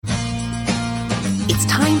It's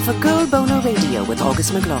time for Girl Boner Radio with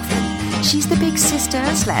August McLaughlin. She's the big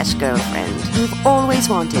sister/girlfriend you've always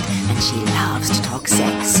wanted, and she loves to talk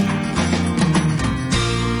sex.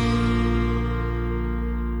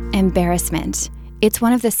 Embarrassment. It's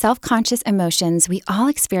one of the self-conscious emotions we all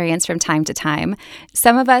experience from time to time,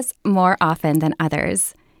 some of us more often than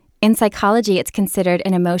others. In psychology, it's considered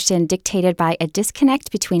an emotion dictated by a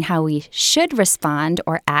disconnect between how we should respond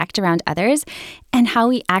or act around others and how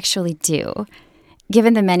we actually do.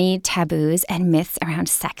 Given the many taboos and myths around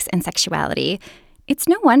sex and sexuality, it's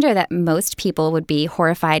no wonder that most people would be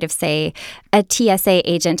horrified if, say, a TSA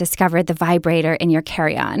agent discovered the vibrator in your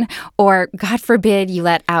carry-on, or, God forbid, you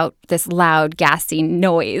let out this loud, gassy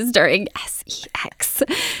noise during sex.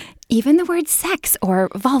 Even the word sex or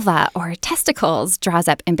vulva or testicles draws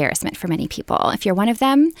up embarrassment for many people. If you're one of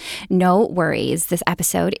them, no worries. This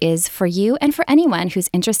episode is for you and for anyone who's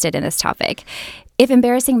interested in this topic. If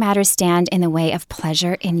embarrassing matters stand in the way of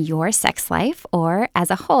pleasure in your sex life or as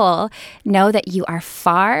a whole, know that you are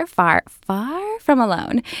far, far, far from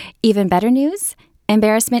alone. Even better news,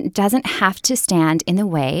 embarrassment doesn't have to stand in the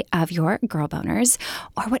way of your girl boners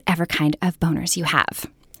or whatever kind of boners you have.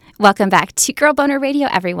 Welcome back to Girl Boner Radio,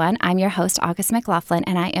 everyone. I'm your host, August McLaughlin,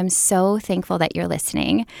 and I am so thankful that you're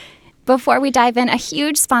listening. Before we dive in, a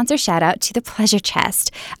huge sponsor shout out to the Pleasure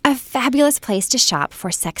Chest, a fabulous place to shop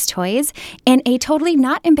for sex toys in a totally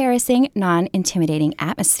not embarrassing, non-intimidating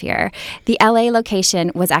atmosphere. The LA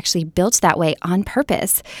location was actually built that way on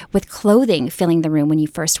purpose, with clothing filling the room when you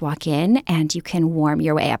first walk in, and you can warm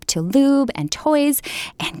your way up to lube and toys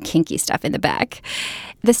and kinky stuff in the back.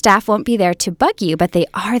 The staff won't be there to bug you, but they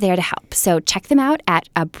are there to help. So check them out at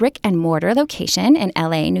a brick and mortar location in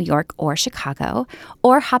LA, New York, or Chicago,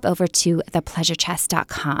 or hop over to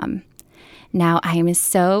thepleasurechest.com. Now, I am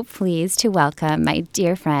so pleased to welcome my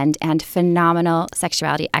dear friend and phenomenal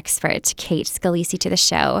sexuality expert, Kate Scalisi, to the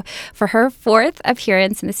show for her 4th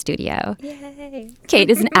appearance in the studio. Yay! Kate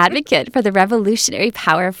is an advocate for the revolutionary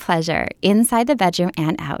power of pleasure inside the bedroom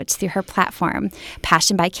and out through her platform,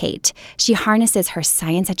 Passion by Kate. She harnesses her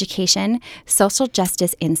science education, social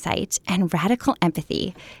justice insight, and radical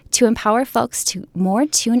empathy to empower folks to more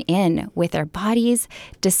tune in with their bodies,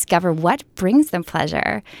 discover what brings them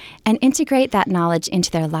pleasure, and integrate that knowledge into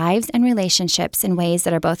their lives and relationships in ways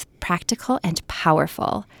that are both practical and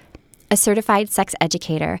powerful. A certified sex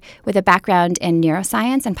educator with a background in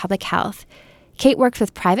neuroscience and public health, Kate works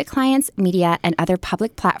with private clients, media, and other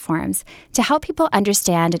public platforms to help people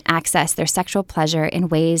understand and access their sexual pleasure in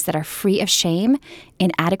ways that are free of shame,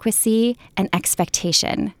 inadequacy, and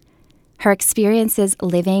expectation. Her experiences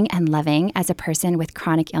living and loving as a person with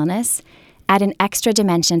chronic illness add an extra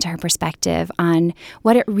dimension to her perspective on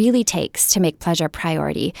what it really takes to make pleasure a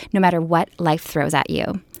priority, no matter what life throws at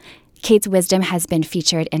you. Kate's wisdom has been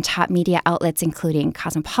featured in top media outlets including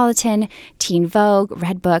Cosmopolitan, Teen Vogue,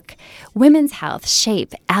 Redbook, Women's Health,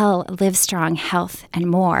 Shape, Elle, Livestrong, Health, and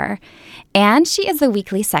more. And she is the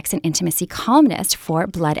weekly sex and intimacy columnist for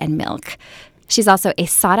Blood and Milk. She's also a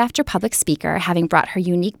sought-after public speaker, having brought her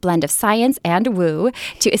unique blend of science and woo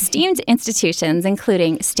to esteemed institutions,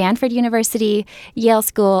 including Stanford University, Yale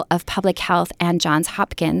School of Public Health, and Johns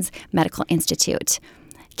Hopkins Medical Institute.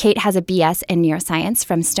 Kate has a BS in neuroscience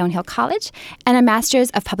from Stonehill College and a master's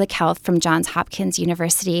of public health from Johns Hopkins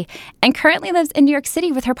University, and currently lives in New York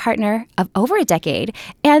City with her partner of over a decade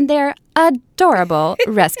and their adorable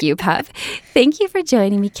rescue pup. Thank you for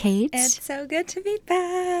joining me, Kate. It's so good to be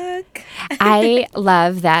back. I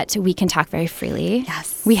love that we can talk very freely.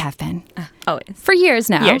 Yes. We have been. Always. For years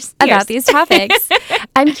now Years. about these topics.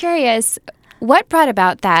 I'm curious, what brought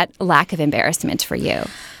about that lack of embarrassment for you?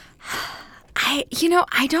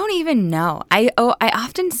 I don't even know. I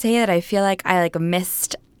often say that I feel like I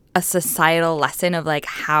missed a societal lesson of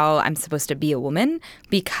how I'm supposed to be a woman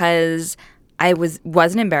because I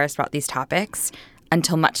wasn't embarrassed about these topics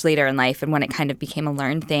until much later in life and when it kind of became a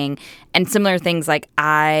learned thing. And similar things,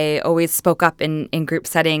 I always spoke up in group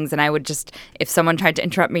settings and I would just, if someone tried to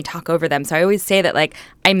interrupt me, talk over them. So I always say that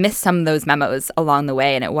I missed some of those memos along the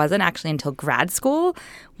way. And it wasn't actually until grad school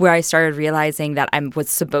where I started realizing that I was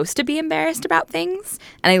supposed to be embarrassed about things.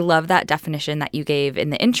 And I love that definition that you gave in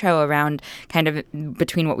the intro around kind of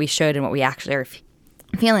between what we should and what we actually are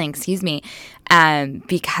feeling, because,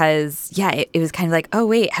 it was kind of oh,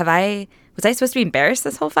 wait, was I supposed to be embarrassed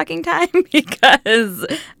this whole fucking time? Because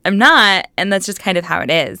I'm not, and that's just kind of how it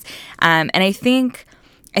is. And I think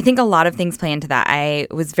I think a lot of things play into that. I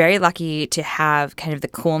was very lucky to have kind of the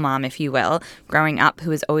cool mom, if you will, growing up, who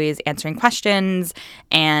was always answering questions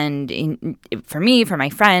and for me, for my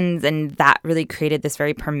friends, and that really created this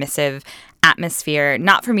very permissive atmosphere,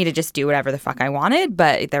 not for me to just do whatever the fuck I wanted,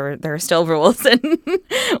 but there were still rules and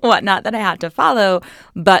whatnot that I had to follow,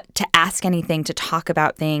 but to ask anything, to talk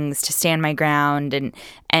about things, to stand my ground.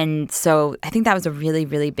 And so I think that was a really,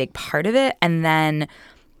 really big part of it. And then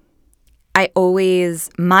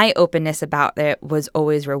my openness about it was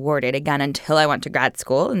always rewarded, again, until I went to grad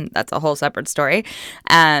school, and that's a whole separate story.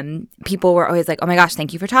 People were always like, oh my gosh,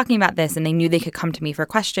 thank you for talking about this, and they knew they could come to me for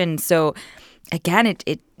questions. So again,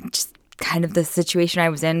 it just kind of the situation I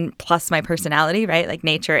was in, plus my personality, right? Like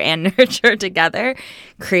nature and nurture together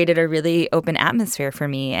created a really open atmosphere for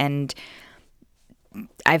me. And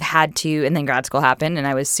I've had to, and then grad school happened, and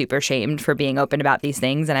I was super shamed for being open about these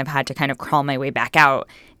things, and I've had to kind of crawl my way back out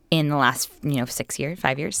in the last, 6 years,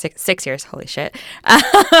 holy shit,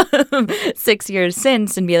 6 years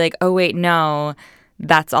since, and be like, oh wait, no,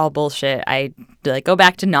 that's all bullshit. I go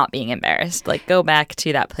back to not being embarrassed, go back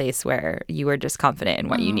to that place where you were just confident in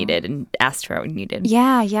what you needed and asked for what you needed.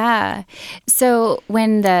 Yeah. So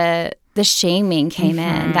when the shaming came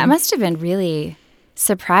in, that must have been really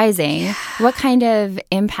surprising. Yeah. What kind of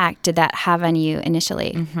impact did that have on you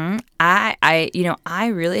initially? I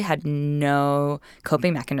really had no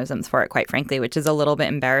coping mechanisms for it, quite frankly, which is a little bit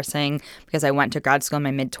embarrassing because I went to grad school in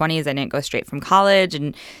my mid-20s. I didn't go straight from college.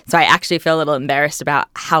 And so I actually feel a little embarrassed about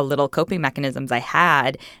how little coping mechanisms I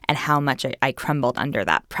had and how much I crumbled under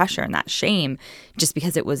that pressure and that shame, just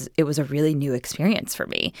because it was a really new experience for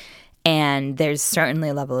me. And there's certainly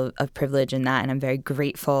a level of privilege in that. And I'm very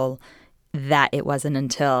grateful that it wasn't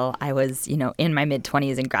until I was, in my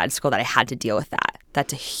mid-20s in grad school that I had to deal with that.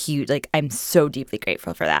 That's a huge, I'm so deeply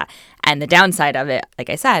grateful for that. And the downside of it, like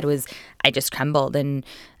I said, was I just crumbled. And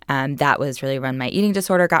that was really when my eating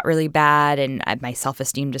disorder got really bad and my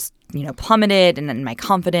self-esteem just, plummeted. And then my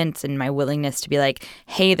confidence and my willingness to be like,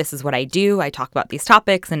 hey, this is what I do. I talk about these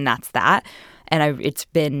topics and that's that. And it's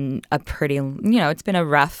been a pretty, it's been a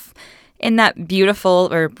rough, in that beautiful,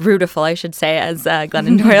 or brutiful, I should say, as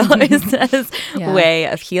Glennon Doyle always says, way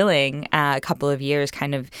of healing, a couple of years,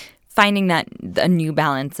 kind of finding that a new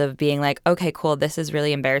balance of being like, okay, cool, this is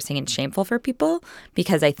really embarrassing and shameful for people,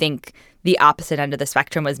 because I think the opposite end of the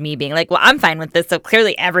spectrum was me being like, well, I'm fine with this, so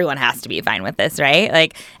clearly everyone has to be fine with this,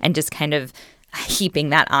 right? And just kind of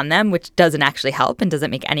heaping that on them, which doesn't actually help and doesn't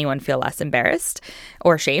make anyone feel less embarrassed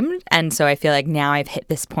or shamed. And so I feel like now I've hit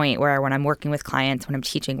this point where when I'm working with clients, when I'm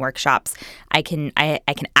teaching workshops, I can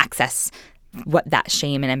access what that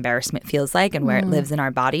shame and embarrassment feels like and where it lives in our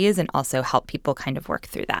bodies, and also help people kind of work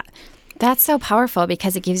through that. That's so powerful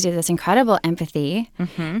because it gives you this incredible empathy.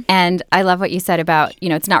 And I love what you said about,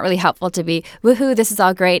 it's not really helpful to be, woohoo, this is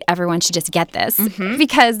all great, everyone should just get this,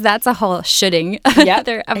 because that's a whole shoulding of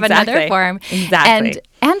another form. Exactly.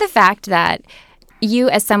 And the fact that you,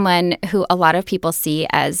 as someone who a lot of people see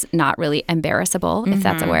as not really embarrassable, if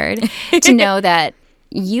that's a word, to know that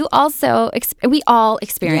you also, we all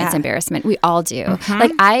experience embarrassment. We all do.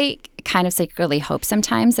 I kind of secretly hope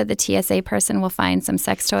sometimes that the TSA person will find some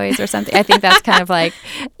sex toys or something. I think that's kind of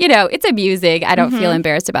it's amusing. I don't feel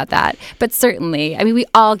embarrassed about that. But certainly, we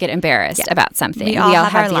all get embarrassed about something. We all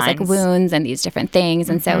have these wounds and these different things.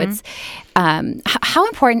 And so it's, how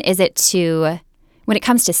important is it to, when it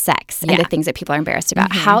comes to sex and the things that people are embarrassed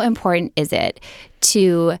about, how important is it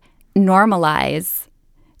to normalize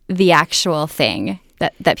the actual thing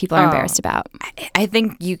that people are embarrassed about? I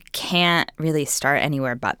think you can't really start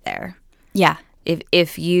anywhere but there. Yeah.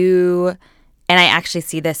 If you, and I actually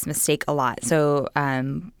see this mistake a lot. So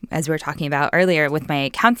as we were talking about earlier with my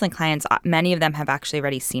counseling clients, many of them have actually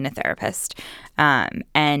already seen a therapist.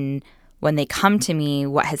 And when they come to me,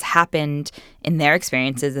 what has happened in their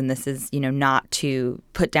experiences, and this is, not to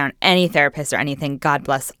put down any therapist or anything, God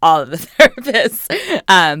bless all of the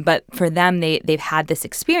therapists, but for them, they've had this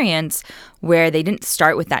experience where they didn't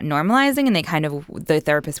start with that normalizing, and the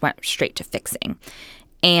therapist went straight to fixing.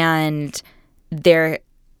 And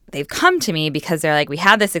they've come to me because they're like, we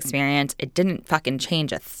had this experience, it didn't fucking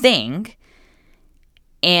change a thing,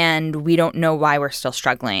 and we don't know why we're still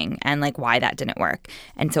struggling and why that didn't work.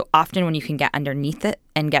 And so often when you can get underneath it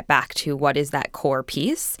and get back to what is that core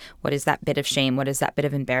piece, what is that bit of shame, what is that bit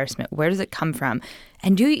of embarrassment, where does it come from,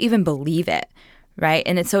 and do you even believe it, right?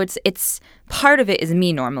 And so it's part of it is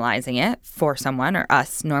me normalizing it for someone, or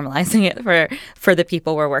us normalizing it for the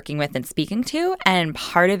people we're working with and speaking to, and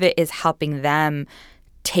part of it is helping them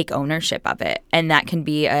take ownership of it. And that can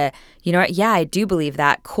be I do believe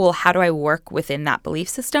that. Cool. How do I work within that belief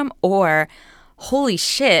system? Or, holy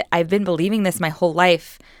shit, I've been believing this my whole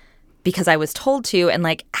life because I was told to. And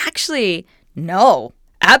like, actually, no,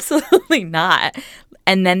 absolutely not.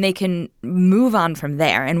 And then they can move on from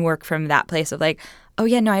there and work from that place of like, oh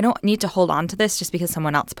yeah, no, I don't need to hold on to this just because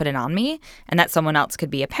someone else put it on me. And that someone else could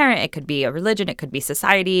be a parent, it could be a religion, it could be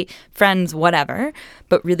society, friends, whatever.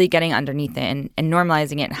 But really getting underneath it and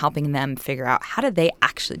normalizing it and helping them figure out do they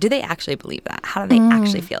actually believe that? How do they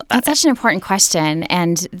actually feel about That's such an important question.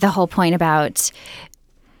 And the whole point about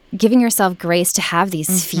giving yourself grace to have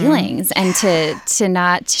these feelings and to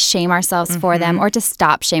not shame ourselves for them, or to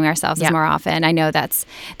stop shaming ourselves more often. I know that's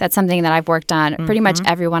something that I've worked on. Pretty much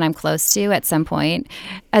everyone I'm close to at some point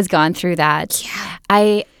has gone through that. Yeah.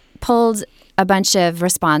 I pulled a bunch of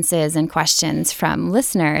responses and questions from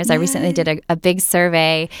listeners. I recently did a big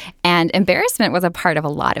survey, and embarrassment was a part of a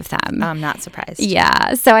lot of them. I'm not surprised.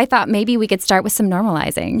 Yeah. So I thought maybe we could start with some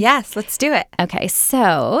normalizing. Yes, let's do it. Okay.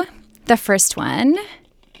 So the first one...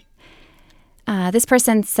 this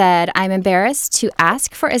person said, I'm embarrassed to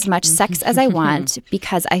ask for as much sex as I want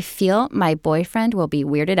because I feel my boyfriend will be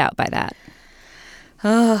weirded out by that.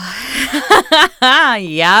 Oh,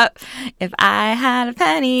 yep. If I had a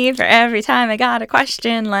penny for every time I got a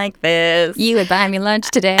question like this. You would buy me lunch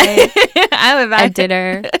today. I would buy at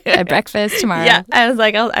dinner, at breakfast tomorrow. Yeah, I was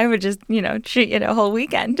like, I would just, treat you a whole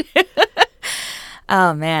weekend.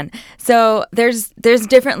 Oh, man. So there's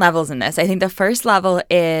different levels in this. I think the first level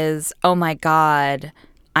is, oh, my God,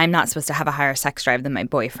 I'm not supposed to have a higher sex drive than my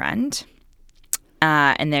boyfriend.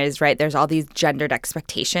 And there's all these gendered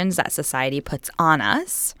expectations that society puts on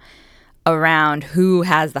us around who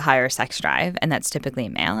has the higher sex drive, and that's typically a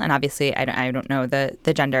male. And obviously, I don't know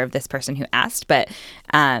the gender of this person who asked, but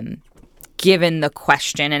given the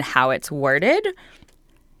question and how it's worded,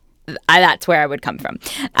 that's where I would come from.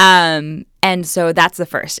 And so that's the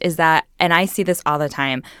first, is that, and I see this all the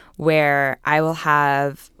time, where I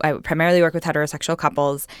primarily work with heterosexual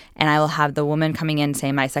couples, and I will have the woman coming in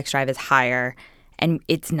saying my sex drive is higher, and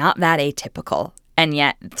it's not that atypical. And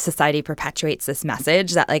yet society perpetuates this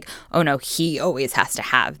message that like, oh no, he always has to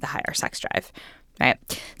have the higher sex drive, right?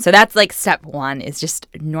 So that's like step one, is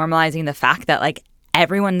just normalizing the fact that like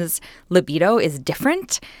everyone's libido is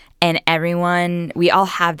different. And we all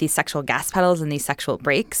have these sexual gas pedals and these sexual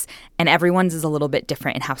brakes, and everyone's is a little bit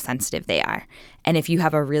different in how sensitive they are. And if you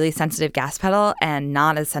have a really sensitive gas pedal and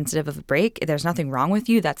not as sensitive of a brake, there's nothing wrong with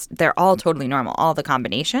you. They're all totally normal, all the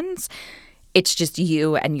combinations. It's just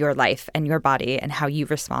you and your life and your body and how you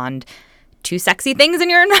respond to sexy things in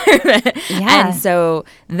your environment. Yeah. And so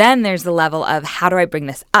then there's the level of how do I bring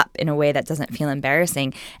this up in a way that doesn't feel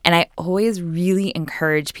embarrassing? And I always really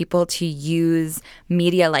encourage people to use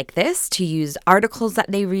media like this, to use articles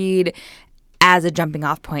that they read as a jumping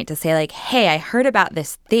off point to say like, hey, I heard about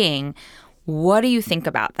this thing. What do you think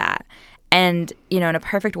about that? And, in a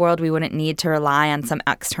perfect world, we wouldn't need to rely on some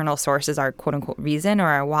external source as our quote unquote reason or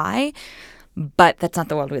our why. But that's not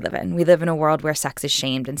the world we live in. We live in a world where sex is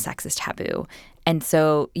shamed and sex is taboo. And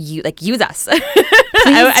so use us.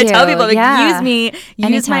 I tell people, use me,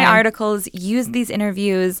 use my articles, use these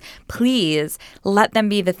interviews. Please let them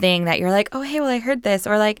be the thing that you're like, oh, hey, well, I heard this.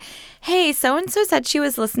 Or like, hey, so-and-so said she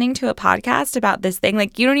was listening to a podcast about this thing.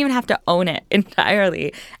 Like, you don't even have to own it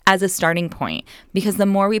entirely as a starting point, because the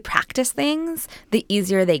more we practice things, the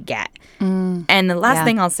easier they get. And the last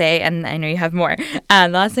thing I'll say, and I know you have more, the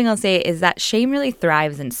last thing I'll say is that shame really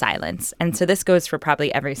thrives in silence. And so this goes for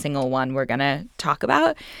probably every single one we're going to talk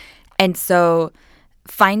about. And so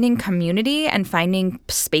finding community and finding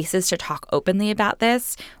spaces to talk openly about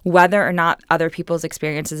this, whether or not other people's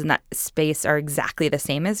experiences in that space are exactly the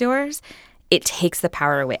same as yours, it takes the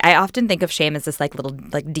power away. I often think of shame as this like little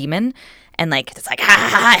like demon, and like it's like,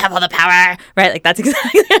 I have all the power, right? Like that's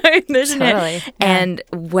exactly how I envision it. Yeah. And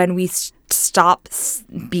when we stop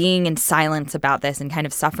being in silence about this and kind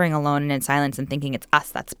of suffering alone and in silence and thinking it's us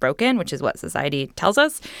that's broken, which is what society tells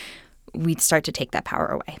us, we'd start to take that power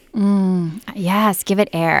away. Yes, give it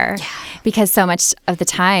air. Yeah. Because so much of the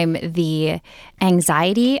time, the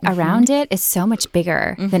anxiety around it is so much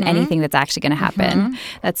bigger than anything that's actually going to happen.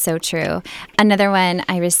 That's so true. Another one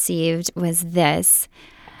I received was this.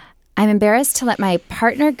 I'm embarrassed to let my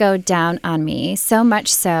partner go down on me, so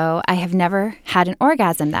much so I have never had an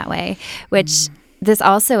orgasm that way, which this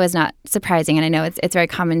also is not surprising, and I know it's very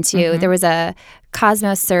common too. There was a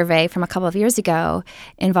Cosmos survey from a couple of years ago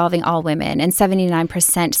involving all women, and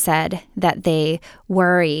 79% said that they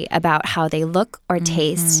worry about how they look or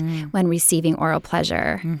taste when receiving oral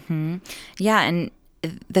pleasure. Yeah, and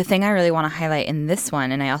the thing I really want to highlight in this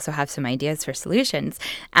one, and I also have some ideas for solutions,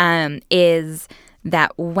 is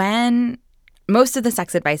that when most of the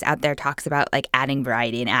sex advice out there talks about like adding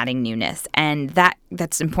variety and adding newness, and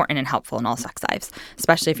that's important and helpful in all sex lives,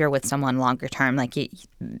 especially if you're with someone longer term. Like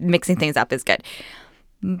mixing things up is good,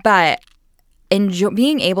 but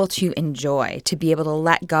being able to enjoy, to be able to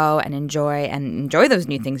let go and enjoy those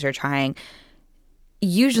new things you're trying,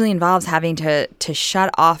 usually involves having to shut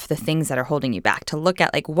off the things that are holding you back, to look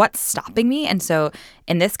at like what's stopping me. And so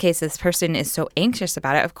in this case, this person is so anxious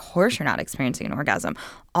about it. Of course you're not experiencing an orgasm.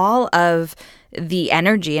 All of the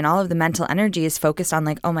energy and all of the mental energy is focused on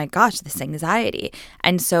like, oh my gosh, this anxiety.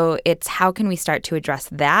 And so it's how can we start to address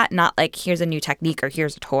that? Not like here's a new technique or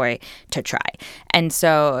here's a toy to try. And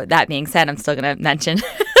so that being said, I'm still going to mention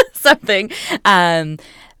something.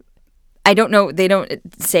 I don't know, they don't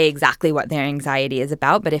say exactly what their anxiety is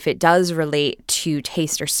about, but if it does relate to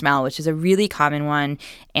taste or smell, which is a really common one,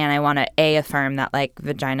 and I want to affirm that like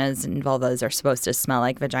vaginas and vulvas are supposed to smell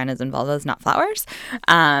like vaginas and vulvas, not flowers,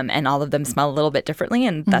 and all of them smell a little bit differently,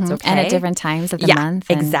 and that's okay. And at different times of the month.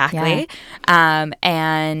 And, exactly. Yeah.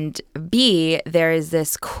 And B, there is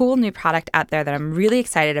this cool new product out there that I'm really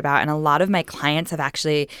excited about, and a lot of my clients have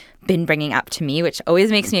actually been bringing up to me, which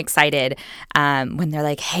always makes me excited when they're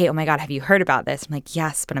like, hey, oh my God, have you heard about this? I'm like,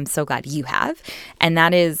 yes, but I'm so glad you have. And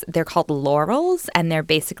that is, they're called Lorals, and they're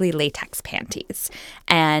basically latex panties.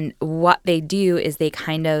 And what they do is they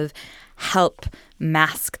kind of help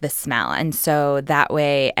mask the smell. And so that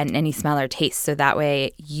way, and any smell or taste, so that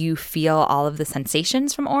way you feel all of the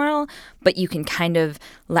sensations from oral, but you can kind of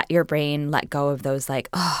let your brain let go of those like,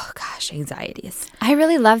 oh gosh, anxieties. I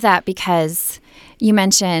really love that because you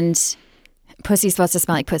mentioned pussy's supposed to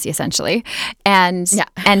smell like pussy essentially and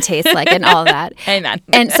taste like and all that. Amen.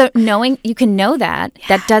 And so knowing you can know that,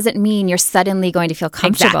 that doesn't mean you're suddenly going to feel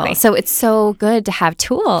comfortable. Exactly. So it's so good to have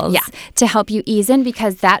tools to help you ease in,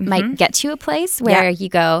 because that might get to a place where you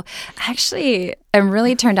go, actually, I'm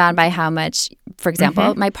really turned on by how much, for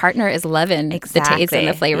example, my partner is loving the taste and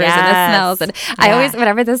the flavors and the smells. And I always,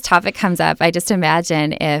 whenever this topic comes up, I just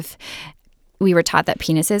imagine if we were taught that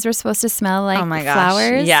penises were supposed to smell like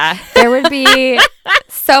flowers. Yeah. There would be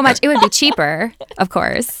so much. It would be cheaper, of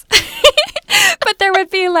course. But there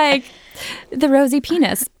would be like the rosy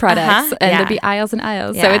penis products and there'd be aisles and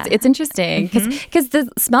aisles. So it's interesting because the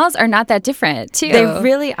smells are not that different too. They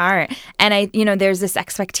really aren't. And there's this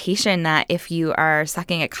expectation that if you are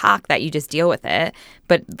sucking a cock that you just deal with it.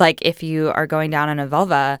 But like if you are going down on a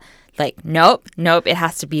vulva, like nope, it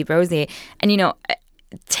has to be rosy. And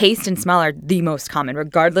taste and smell are the most common,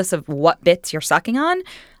 regardless of what bits you're sucking on.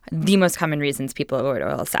 The most common reasons people avoid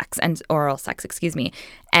oral sex. And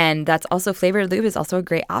that's also flavored lube is also a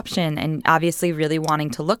great option. And obviously really wanting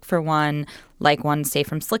to look for one like one safe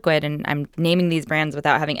from Sliquid. And I'm naming these brands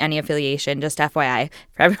without having any affiliation, just FYI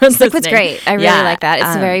for everyone listening. Sliquid's great. I really like that.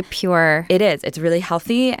 It's very pure. It is. It's really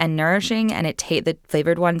healthy and nourishing, and the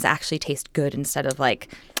flavored ones actually taste good instead of like,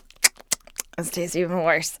 it tastes even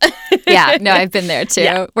worse. Yeah, no, I've been there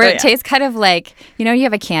too. Where it tastes kind of like, you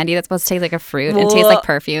have a candy that's supposed to taste like a fruit and tastes like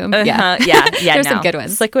perfume. Yeah. There's some good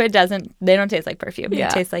ones. Sliquid they don't taste like perfume. They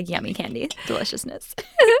taste like yummy candy. Deliciousness.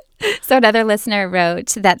 So another listener wrote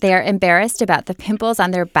that they are embarrassed about the pimples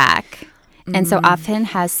on their back and so often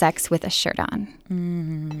has sex with a shirt on.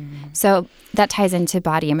 So that ties into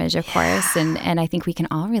body image, of course, and I think we can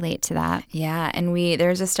all relate to that. Yeah, and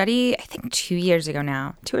there's a study, I think 2 years ago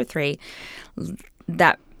now, 2 or 3,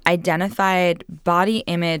 that identified body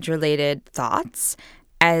image related thoughts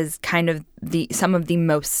as kind of some of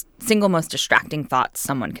the single most distracting thoughts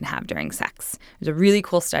someone can have during sex. It was a really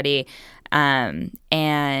cool study, and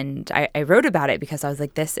I wrote about it because I was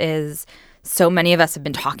like, this is, so many of us have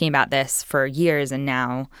been talking about this for years, and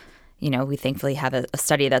now we thankfully have a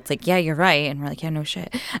study that's like, yeah, you're right. And we're like, yeah, no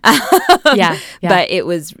shit. But it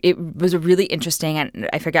was a really interesting, and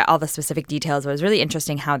I forget all the specific details, but it was really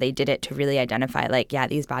interesting how they did it to really identify like,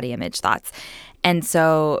 these body image thoughts. And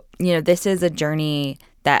so, this is a journey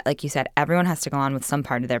that, like you said, everyone has to go on with some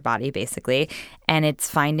part of their body, basically. And it's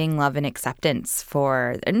finding love and acceptance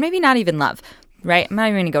and maybe not even love, right? I'm not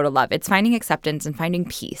even going to go to love. It's finding acceptance and finding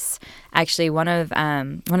peace. Actually, one of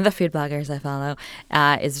the food bloggers I follow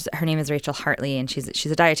her name is Rachel Hartley, and she's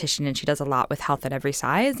a dietitian, and she does a lot with health at every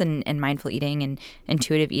size and mindful eating and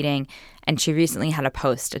intuitive eating. And she recently had a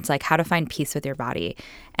post. It's like how to find peace with your body.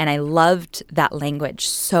 And I loved that language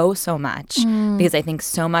so much because I think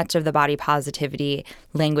so much of the body positivity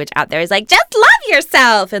language out there is like, just love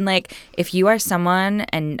yourself. And like, if you are someone,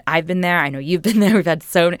 and I've been there, I know you've been there, we've had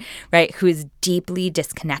who is deeply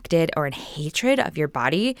disconnected or in hatred of your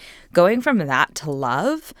body, going from that to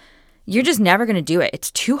love, you're just never going to do it.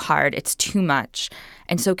 It's too hard. It's too much.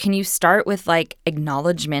 And so can you start with like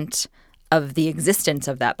acknowledgement of the existence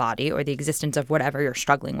of that body or the existence of whatever you're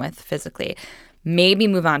struggling with physically. Maybe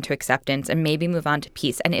move on to acceptance and maybe move on to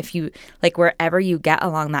peace. And if you, like, wherever you get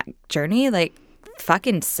along that journey, like,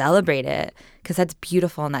 fucking celebrate it, because that's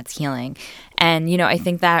beautiful and that's healing. And, you know, I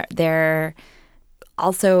think that there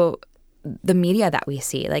also the media that we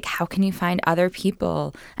see, like, how can you find other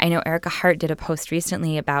people? I know Erica Hart did a post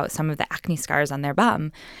recently about some of the acne scars on their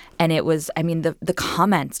bum. And it was, I mean, the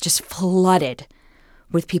comments just flooded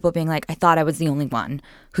with people being like, I thought I was the only one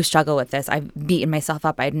who struggled with this. I've beaten myself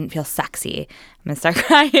up. I didn't feel sexy. I'm going to start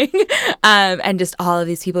crying. And just all of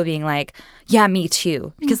these people being like, yeah, me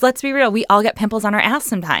too. Because let's be real, we all get pimples on our ass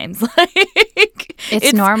sometimes. Like,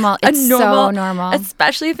 it's normal. It's so normal.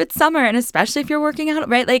 Especially if it's summer and especially if you're working out,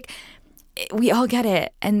 right? Like, we all get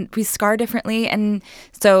it and we scar differently. And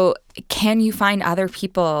so can you find other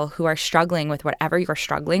people who are struggling with whatever you're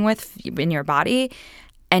struggling with in your body,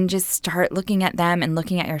 and just start looking at them and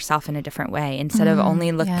looking at yourself in a different way instead of only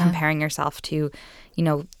comparing yourself to, you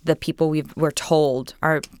know, the people we're told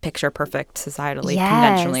are picture perfect, societally,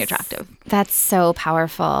 conventionally attractive. That's so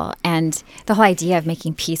powerful. And the whole idea of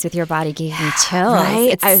making peace with your body gave me chills.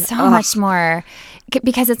 Right? It's so much more,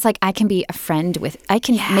 because it's like I can be a friend with, I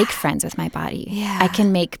can make friends with my body. Yeah. I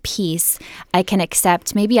can make peace. I can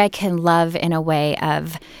accept, maybe I can love in a way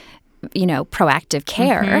of, you know, proactive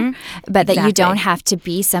care, but that you don't have to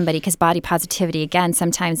be somebody, because body positivity, again,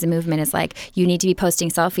 sometimes the movement is like, you need to be posting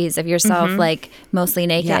selfies of yourself, like mostly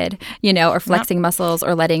naked, you know, or flexing muscles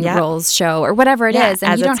or letting rolls show or whatever it is.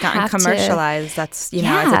 And as you it's don't gotten have commercialized, that's, you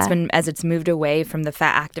know, as it's moved away from the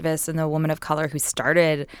fat activists and the woman of color who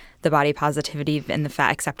started the body positivity and the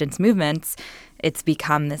fat acceptance movements, it's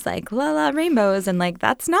become this like la rainbows, and like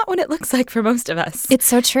that's not what it looks like for most of us. It's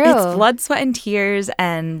so true. It's blood, sweat, and tears,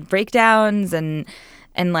 and breakdowns, and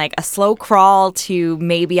like a slow crawl to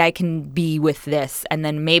maybe I can be with this, and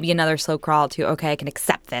then maybe another slow crawl to okay, I can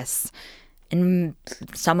accept this. And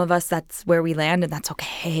some of us, that's where we land, and that's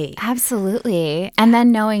okay. Absolutely. And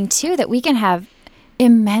then knowing too that we can have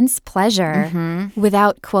immense pleasure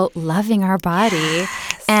without, quote, loving our body.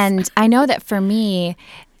 Yes. And I know that for me,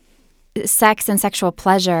 sex and sexual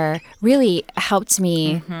pleasure really helped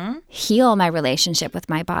me heal my relationship with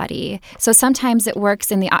my body. So sometimes it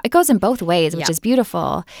works it goes in both ways, which is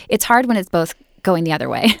beautiful. It's hard when it's both going the other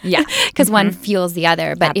way. Yeah. Because one fuels the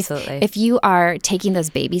other. But Absolutely. if you are taking those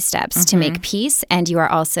baby steps to make peace, and you are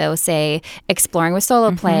also, say, exploring with solo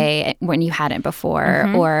play when you hadn't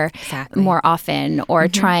before, or more often, or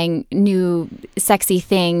trying new sexy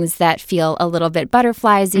things that feel a little bit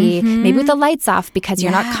butterfliesy, maybe with the lights off because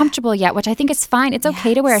you're not comfortable yet, which I think is fine. It's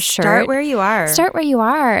okay to wear a shirt. Start where you are. Start where you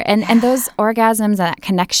are. And those orgasms, that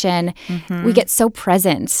connection, we get so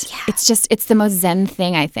present. Yes. It's the most zen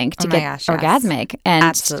thing, I think, to get orgasmic. And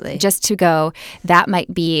Absolutely. just to go, that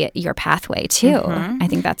might be your pathway too. I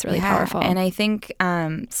think that's really powerful. And I think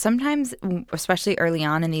sometimes, especially early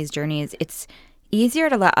on in these journeys, it's easier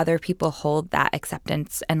to let other people hold that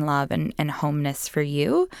acceptance and love and homeness for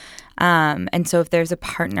you. And so if there's a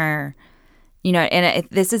partner, you know, and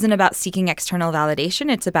this isn't about seeking external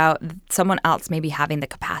validation. It's about someone else maybe having the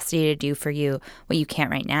capacity to do for you what you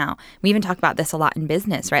can't right now. We even talk about this a lot in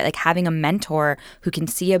business, right? Like having a mentor who can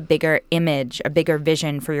see a bigger image, a bigger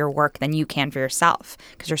vision for your work than you can for yourself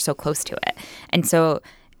because you're so close to it. And so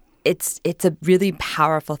it's a really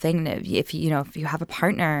powerful thing if you have a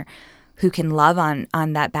partner who can love on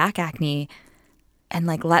that back acne, and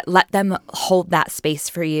like let them hold that space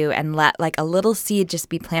for you, and let like a little seed just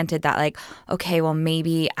be planted that like, okay, well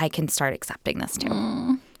maybe I can start accepting this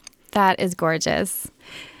too. That is gorgeous.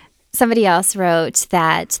 Somebody else wrote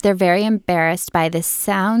that they're very embarrassed by the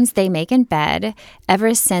sounds they make in bed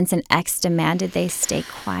ever since an ex demanded they stay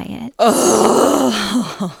quiet.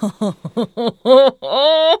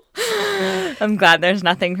 I'm glad there's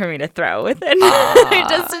nothing for me to throw within my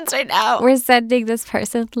distance right now. We're sending this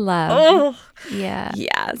person love. Yeah.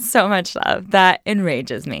 Yeah, so much love. That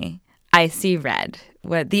enrages me. I see red.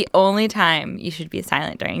 The only time you should be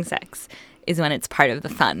silent during sex is when it's part of the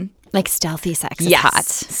fun. Like stealthy sex is hot.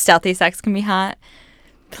 Stealthy sex can be hot.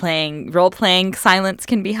 Role-playing silence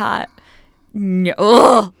can be hot.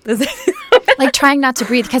 No. Like trying not to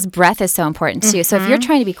breathe, because breath is so important too. So if you're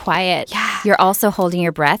trying to be quiet, you're also holding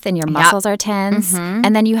your breath and your muscles are tense.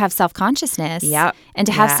 And then you have self-consciousness. Yep. And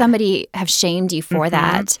to have somebody have shamed you for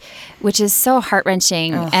that, which is so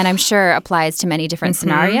heart-wrenching, and I'm sure applies to many different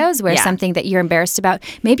scenarios where something that you're embarrassed about,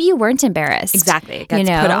 maybe you weren't embarrassed. Exactly. It gets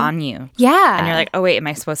put on you. Yeah. And you're like, oh, wait, am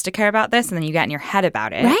I supposed to care about this? And then you get in your head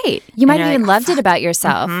about it. Right. You might have even loved it about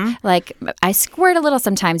yourself. Like, I squirt a little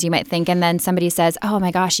sometimes, you might think, and then somebody says, oh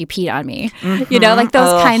my gosh, you peed on me. Like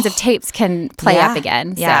those kinds of tapes can play up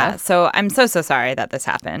again. Yeah. So I'm so sorry that this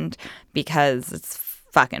happened because it's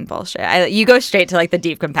fucking bullshit. You go straight to like the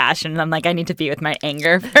deep compassion, and I'm like, I need to be with my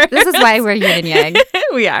anger first. This is why we're yin and yang.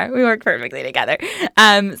 We are. We work perfectly together.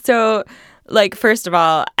 So like, first of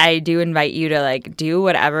all, I do invite you to like do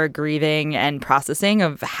whatever grieving and processing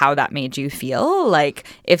of how that made you feel. Like,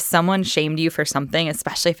 if someone shamed you for something,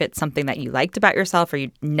 especially if it's something that you liked about yourself or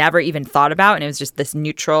you never even thought about, and it was just this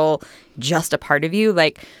neutral, just a part of you,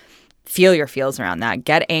 like, feel your feels around that.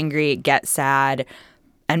 Get angry, get sad.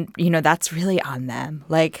 And, that's really on them.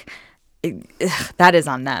 Like, that is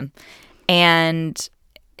on them. And,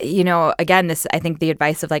 again, I think the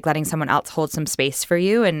advice of like letting someone else hold some space for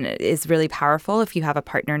you and is really powerful. If you have a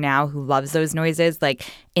partner now who loves those noises, like,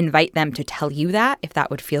 invite them to tell you that if that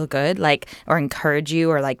would feel good, like, or encourage you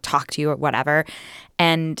or like talk to you or whatever.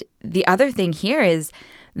 And the other thing here is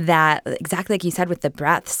that, exactly like you said with the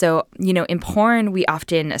breath. So, in porn, we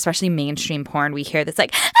often, especially mainstream porn, we hear this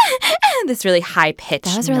like, this really high pitched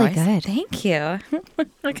noise. That was really good. Thank you.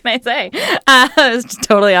 What can I say? I was just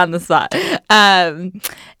totally on the spot.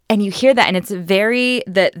 And you hear that, and it's very,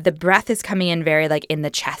 the breath is coming in very like in the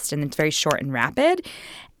chest, and it's very short and rapid.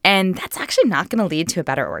 And that's actually not going to lead to a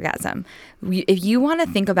better orgasm. If you want to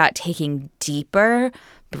think about taking deeper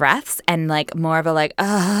breaths and like more of a like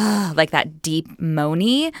that deep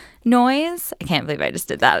moany noise. I can't believe I just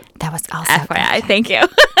did that. That was also FYI. good. Thank you.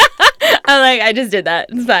 I'm like, I just did that.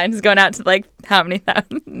 It's fine. It's going out to like how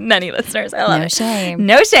many listeners. I love it.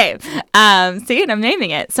 No shame. See, and I'm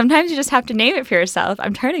naming it. Sometimes you just have to name it for yourself.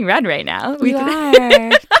 I'm turning red right now. You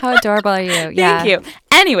are. How adorable are you? Thank you.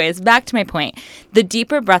 Anyways, back to my point. The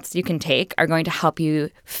deeper breaths you can take are going to help you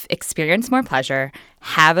experience more pleasure,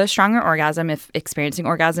 have a stronger orgasm if experiencing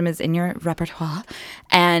orgasm is in your repertoire,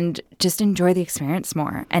 and just enjoy the experience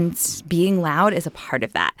more. And being loud is a part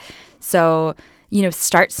of that. So,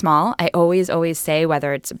 start small. I always say,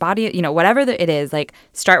 whether it's body, whatever it is, like,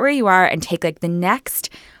 start where you are and take like the next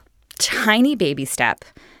tiny baby step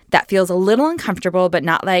that feels a little uncomfortable, but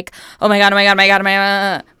not like, oh my God,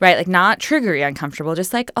 right? Like, not triggery uncomfortable,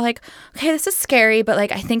 just like, okay, this is scary, but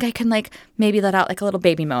like, I think I can like maybe let out like a little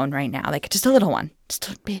baby moan right now, like just a little one,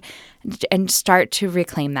 and start to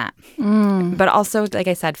reclaim that. But also, like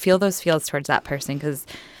I said, feel those feels towards that person, because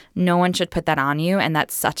no one should put that on you, and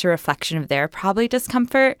that's such a reflection of their probably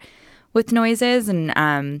discomfort with noises. And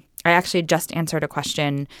I actually just answered a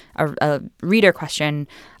question, a reader question,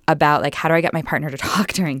 about like, how do I get my partner to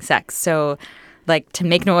talk during sex? So like, to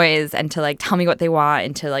make noise and to like tell me what they want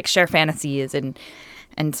and to like share fantasies,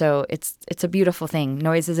 and so it's a beautiful thing.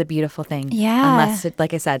 Noise is a beautiful thing. Yeah. Unless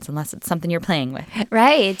it's something you're playing with.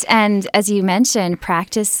 Right. And as you mentioned,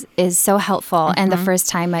 practice is so helpful, and the first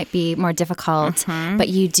time might be more difficult, but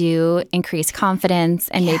you do increase confidence,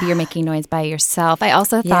 and maybe you're making noise by yourself. I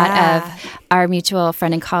also thought of our mutual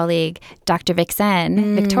friend and colleague, Dr.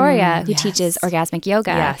 Victoria, who teaches orgasmic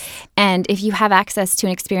yoga. Yes. And if you have access to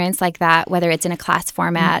an experience like that, whether it's in a class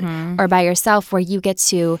format or by yourself, where you get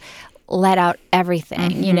to let out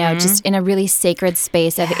everything, just in a really sacred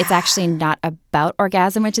space of it's actually not about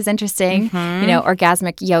orgasm, which is interesting.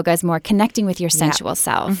 Orgasmic yoga is more connecting with your sensual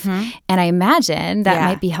self. And I imagine that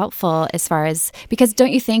might be helpful as far as, because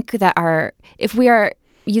don't you think that if we are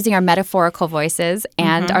using our metaphorical voices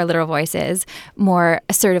and our literal voices more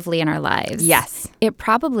assertively in our lives. Yes. It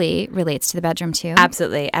probably relates to the bedroom too.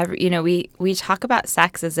 Absolutely. We talk about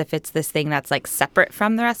sex as if it's this thing that's like separate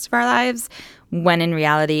from the rest of our lives, when in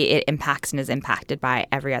reality it impacts and is impacted by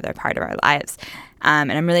every other part of our lives.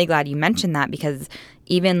 And I'm really glad you mentioned that, because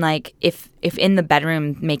even like if in the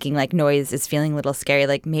bedroom making like noise is feeling a little scary,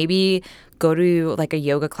 like maybe go to like a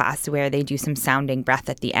yoga class where they do some sounding breath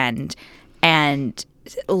at the end and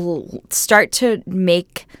start to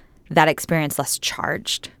make that experience less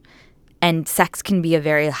charged. And sex can be a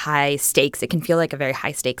very high stakes. It can feel like a very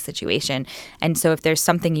high stakes situation. And so if there's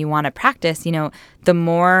something you want to practice, the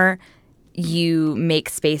more you make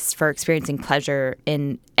space for experiencing pleasure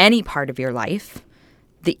in any part of your life,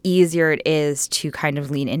 the easier it is to kind of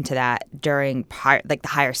lean into that during the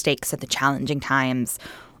higher stakes at the challenging times,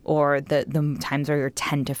 or the times where you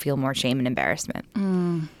tend to feel more shame and embarrassment.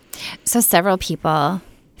 So several people,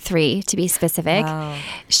 3 to be specific,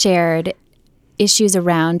 shared issues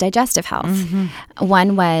around digestive health.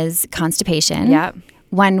 One was constipation. Yep.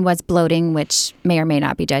 One was bloating, which may or may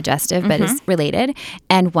not be digestive, but is related.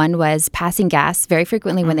 And one was passing gas very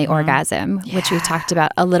frequently when they orgasm, which we talked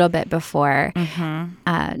about a little bit before.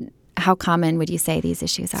 How common would you say these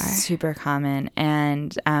issues are? Super common.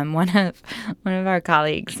 And one of our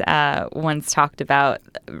colleagues once talked about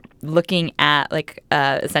looking at like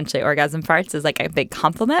essentially orgasm farts as like a big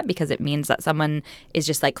compliment because it means that someone is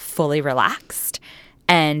just like fully relaxed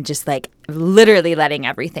and just like literally letting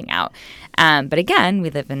everything out. But again, we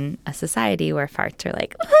live in a society where farts are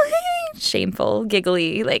like shameful,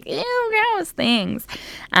 giggly, like ew, gross things.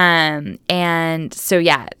 And so,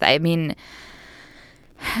 yeah, I mean,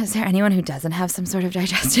 is there anyone who doesn't have some sort of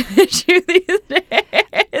digestive issue these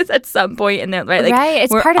days at some point in their life? Like, right.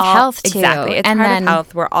 It's part of health, too. Exactly. It's part of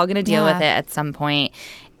health. We're all going to deal with it at some point.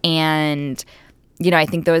 And, you know, I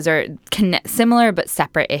think those are similar but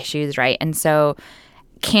separate issues, right? And so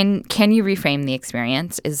can you reframe the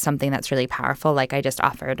experience is something that's really powerful, like I just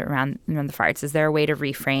offered around the farts. Is there a way to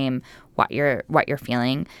reframe what you're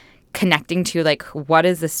feeling? Connecting to, like, what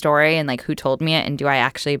is the story and, like, who told me it, and do I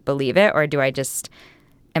actually believe it, or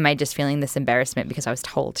am I just feeling this embarrassment because I was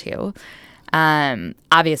told to?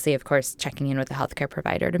 Obviously, of course, checking in with a healthcare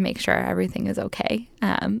provider to make sure everything is okay.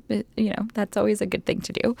 You know, that's always a good thing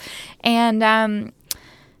to do. And,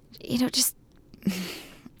 you know, just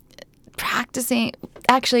practicing,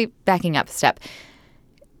 actually backing up a step,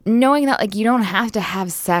 knowing that, like, you don't have to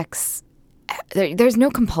have sex. There's no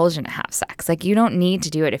compulsion to have sex. Like, you don't need to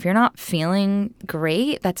do it. If you're not feeling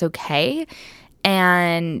great, that's okay.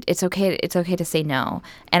 And it's okay to say no.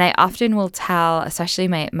 And I often will tell, especially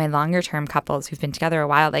my longer term couples who've been together a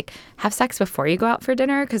while, like, have sex before you go out for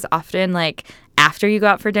dinner, because often, like, after you go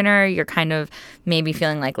out for dinner, you're kind of maybe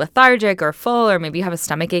feeling like lethargic or full, or maybe you have a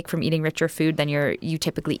stomach ache from eating richer food than you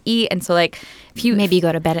typically eat. And so, like, if you maybe you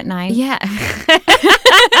go to bed at 9. Yeah.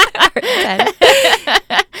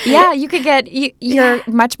 Yeah, you could get you're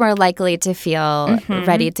much more likely to feel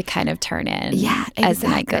ready to kind of turn in as the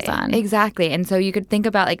night goes on. Exactly. And so you could think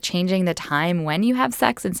about, like, changing the time when you have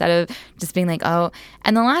sex instead of just being like, oh.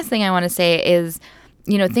 And the last thing I want to say is,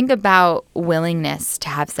 you know, think about willingness to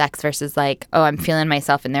have sex versus, like, oh, I'm feeling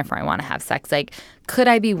myself and therefore I want to have sex. Like, could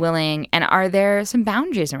I be willing, and are there some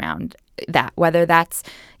boundaries around that? Whether that's,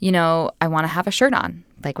 you know, I want to have a shirt on,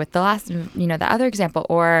 like with the last, you know, the other example,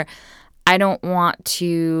 or I don't want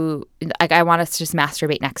to, like, I want us to just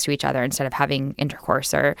masturbate next to each other instead of having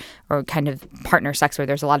intercourse or kind of partner sex where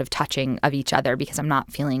there's a lot of touching of each other because I'm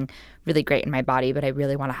not feeling really great in my body, but I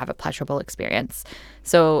really want to have a pleasurable experience.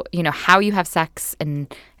 So, you know, how you have sex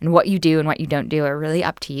and what you do and what you don't do are really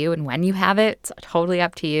up to you. And when you have it, it's totally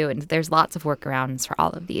up to you. And there's lots of workarounds for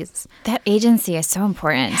all of these. That agency is so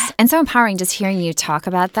important and so empowering. Just hearing you talk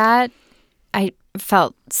about that, I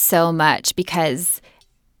felt so much, because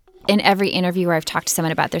in every interview where I've talked to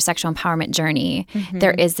someone about their sexual empowerment journey,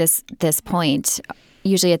 there is this point.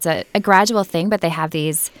 Usually it's a gradual thing, but they have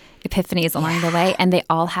these epiphanies along the way, and they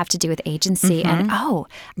all have to do with agency. And,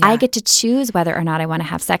 I get to choose whether or not I want to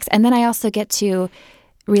have sex. And then I also get to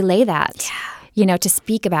relay that, you know, to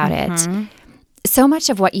speak about it. So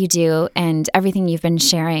much of what you do and everything you've been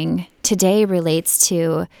sharing today relates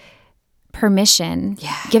to permission,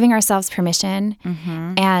 giving ourselves permission,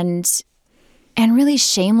 and really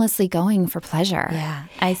shamelessly going for pleasure. Yeah.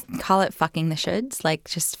 I call it fucking the shoulds. Like,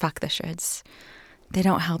 just fuck the shoulds. They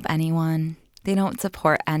don't help anyone. They don't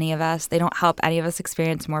support any of us. They don't help any of us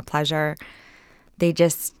experience more pleasure. They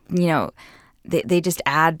just, you know, they just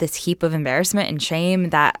add this heap of embarrassment and shame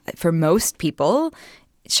that for most people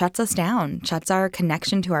shuts us down, shuts our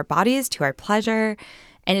connection to our bodies, to our pleasure.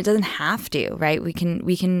 And it doesn't have to, right? We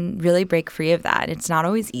can really break free of that. It's not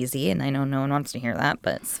always easy, and I know no one wants to hear that,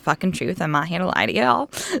 but it's fucking truth. I'm not here to lie to y'all.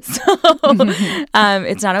 So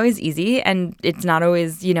it's not always easy, and it's not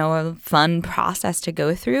always, you know, a fun process to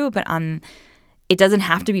go through. But it doesn't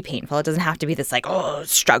have to be painful. It doesn't have to be this, like,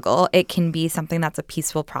 struggle. It can be something that's a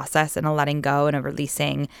peaceful process and a letting go and a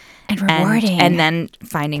releasing. And rewarding. And then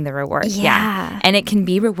finding the reward. Yeah. And it can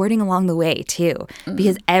be rewarding along the way, too.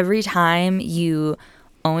 Because every time you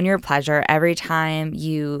own your pleasure, every time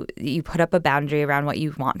you put up a boundary around what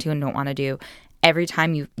you want to and don't want to do, every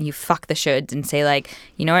time you fuck the shoulds and say, like,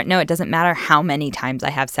 you know what, no, it doesn't matter how many times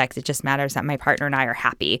I have sex, it just matters that my partner and I are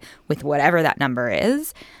happy with whatever that number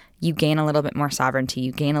is, you gain a little bit more sovereignty,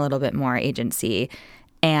 you gain a little bit more agency,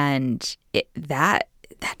 and that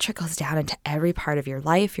trickles down into every part of your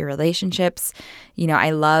life, your relationships. You know,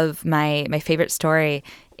 I love my favorite story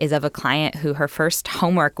is of a client who her first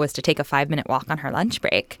homework was to take a 5-minute walk on her lunch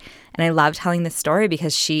break. And I love telling this story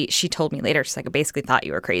because she told me later, she's like, I basically thought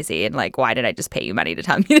you were crazy. And like, why did I just pay you money to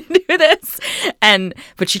tell me to do this?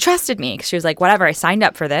 But she trusted me because she was like, whatever, I signed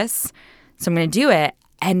up for this, so I'm going to do it.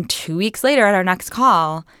 And 2 weeks later at our next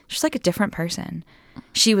call, she's like a different person.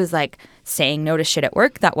 She was like saying no to shit at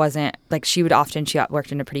work that wasn't like she worked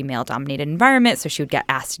in a pretty male dominated environment. So she would get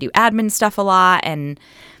asked to do admin stuff a lot. And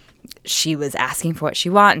she was asking for what she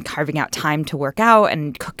wanted and carving out time to work out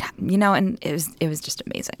and cook, and it was just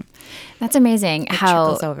amazing. That's amazing how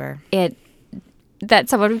trickles over. That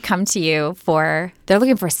someone would come to you they're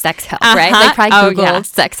looking for sex help, right? They probably Googled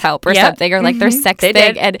sex help or something, or like their sex thing,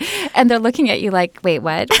 and they're looking at you like, wait,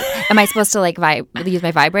 what? Am I supposed to like use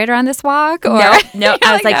my vibrator on this walk? Or no.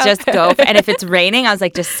 I was like, no. Just go. And if it's raining, I was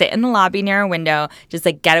like, just sit in the lobby near a window, just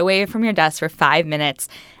like get away from your desk for 5 minutes.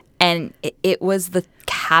 And it was the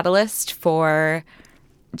catalyst for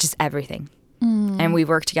just everything. And we've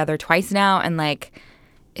worked together twice now, and like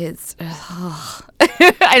it's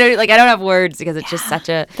I don't have words because it's just such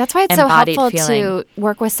a that's why it's so helpful feeling. To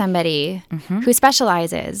work with somebody who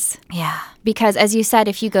specializes. Yeah. Because as you said,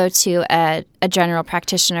 if you go to a general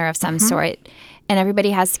practitioner of some sort, and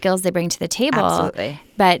everybody has skills they bring to the table. Absolutely.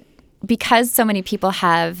 But because so many people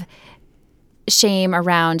have shame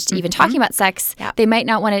around even talking about sex, they might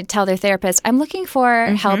not want to tell their therapist, I'm looking for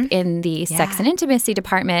help in the sex and intimacy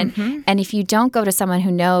department. And if you don't go to someone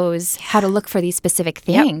who knows how to look for these specific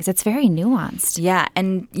things, it's very nuanced. Yeah.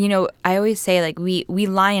 And, I always say like we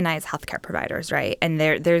lionize healthcare providers, right? And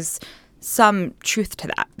there's some truth to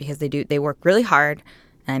that because they work really hard,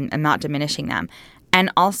 and I'm not diminishing them.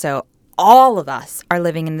 And also, all of us are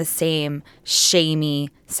living in the same shamey,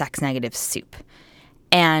 sex negative soup.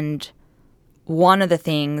 And one of the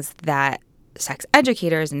things that sex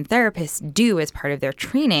educators and therapists do as part of their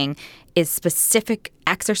training is specific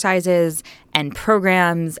exercises and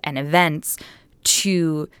programs and events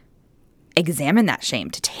to examine that shame,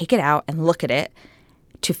 to take it out and look at it,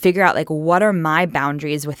 to figure out like, what are my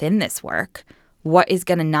boundaries within this work? What is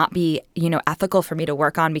going to not be, ethical for me to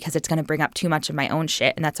work on because it's going to bring up too much of my own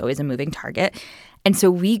shit, and that's always a moving target. And so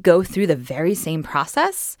we go through the very same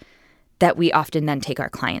process that we often then take our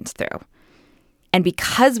clients through. And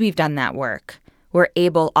because we've done that work, we're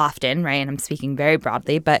able often, right, and I'm speaking very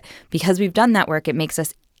broadly, but because we've done that work, it makes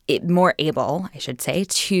us more able, I should say,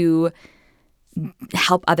 to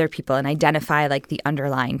help other people and identify like the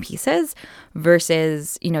underlying pieces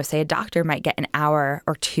versus, say a doctor might get an hour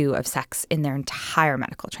or two of sex in their entire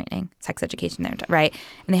medical training, sex education, right?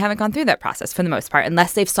 And they haven't gone through that process for the most part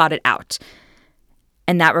unless they've sought it out.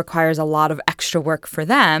 And that requires a lot of extra work for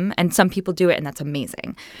them. And some people do it, and that's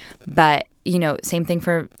amazing. But, same thing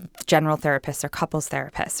for general therapists or couples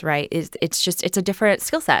therapists, right? It's a different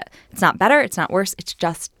skill set. It's not better. It's not worse. It's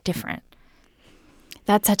just different.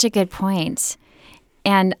 That's such a good point.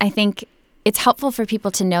 And I think it's helpful for people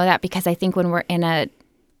to know that because I think when we're in a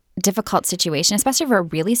difficult situation, especially if we're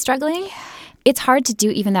really struggling, it's hard to do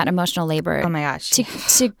even that emotional labor. Oh, my gosh.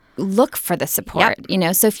 To look for the support,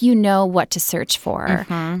 So if you know what to search for,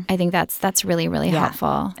 I think that's really, really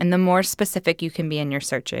helpful. And the more specific you can be in your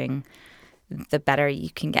searching, the better you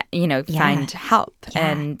can get, find help.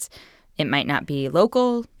 Yeah. And it might not be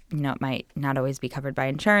local, it might not always be covered by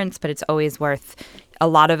insurance, but it's always worth. A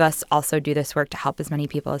lot of us also do this work to help as many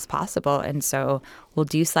people as possible. And so we'll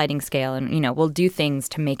do sliding scale and, we'll do things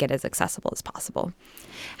to make it as accessible as possible.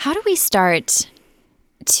 How do we start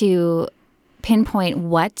to pinpoint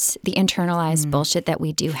what the internalized bullshit that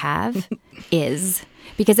we do have is?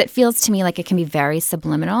 Because it feels to me like it can be very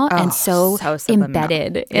subliminal and so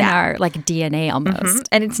embedded in our like DNA almost.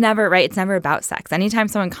 And it's never right. It's never about sex. Anytime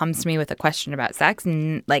someone comes to me with a question about sex,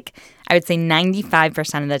 and like I would say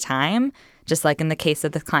 95% of the time, just like in the case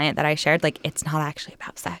of the client that I shared, like it's not actually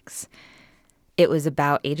about sex. It was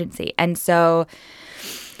about agency. And so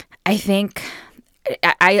I think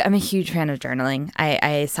I'm a huge fan of journaling. I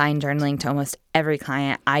assign journaling to almost every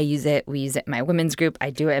client. I use it. We use it in my women's group.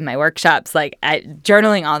 I do it in my workshops,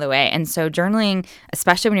 journaling all the way. And so journaling,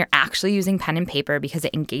 especially when you're actually using pen and paper because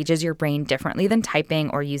it engages your brain differently than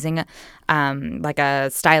typing or using like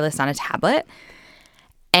a stylus on a tablet,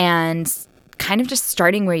 and kind of just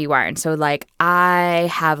starting where you are. And so like I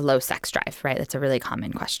have low sex drive, right? That's a really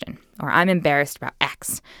common question. Or I'm embarrassed about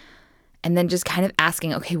X. And then just kind of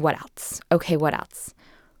asking, okay, what else? Okay, what else?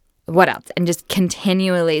 What else? And just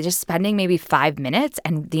continually just spending maybe 5 minutes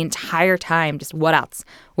and the entire time just what else?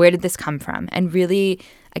 Where did this come from? And really,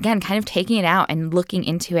 again, kind of taking it out and looking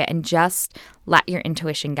into it and just let your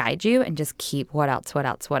intuition guide you and just keep what else, what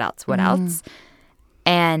else, what else, what else?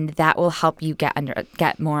 And that will help you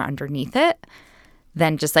get more underneath it.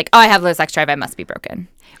 than just like, oh, I have low sex drive, I must be broken.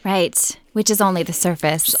 Right. Which is only the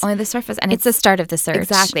surface. Only the surface. And it's the start of the search.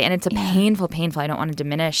 Exactly. And it's a painful. I don't want to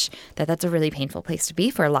diminish that. That's a really painful place to be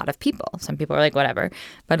for a lot of people. Some people are like, whatever.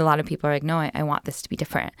 But a lot of people are like, no, I want this to be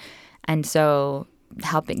different. And so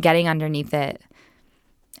getting underneath it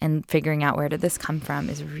and figuring out where did this come from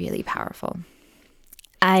is really powerful.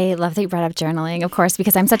 I love that you brought up journaling, of course,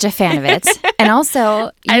 because I'm such a fan of it. And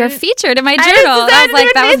also, you're featured in my journal. I was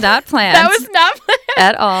like, that was not planned. That was not planned.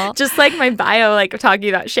 At all. Just like my bio, like talking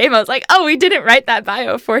about shame, I was like, oh, we didn't write that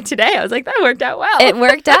bio for today. I was like, that worked out well. It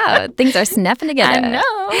worked out. Things are snapping together. I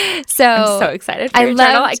know. So I'm so excited for your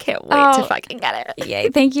journal. I can't wait to fucking get it. Yay.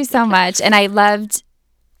 Thank you so much. And I loved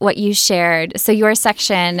what you shared. So your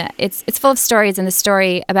section, it's full of stories, and the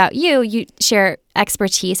story about you share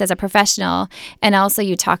expertise as a professional, and also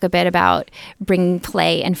you talk a bit about bringing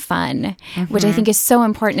play and fun, which I think is so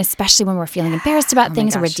important, especially when we're feeling embarrassed about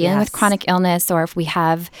things, or we're dealing with chronic illness, or if we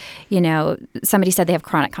have, somebody said they have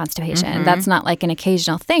chronic constipation. That's not like an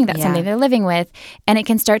occasional thing. That's something they're living with, and it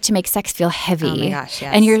can start to make sex feel heavy. Oh my gosh,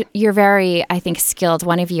 yes. And you're very, I think, skilled.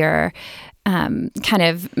 One of your kind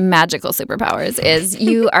of magical superpowers is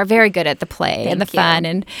you are very good at the play and the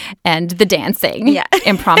fun and the dancing,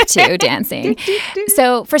 impromptu dancing.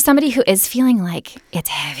 So for somebody who is feeling like it's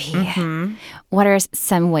heavy, what are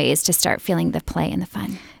some ways to start feeling the play and the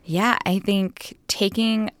fun? Yeah, I think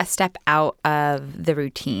taking a step out of the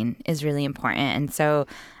routine is really important. And so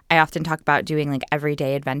I often talk about doing like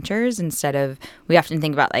everyday adventures instead of, we often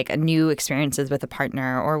think about like new experiences with a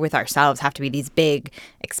partner or with ourselves have to be these big,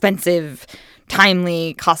 expensive,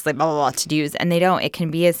 timely, costly, blah, blah, blah to-dos. And they don't. It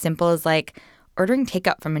can be as simple as like ordering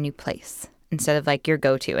takeout from a new place instead of like your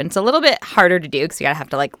go-to. And it's a little bit harder to do because you gotta have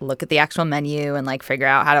to like look at the actual menu and like figure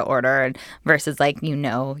out how to order, and versus like,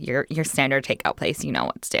 your standard takeout place, you know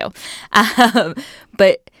what to do.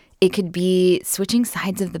 But it could be switching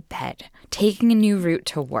sides of the bed, taking a new route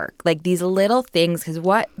to work, like these little things, because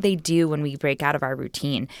what they do when we break out of our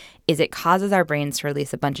routine is it causes our brains to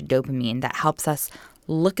release a bunch of dopamine that helps us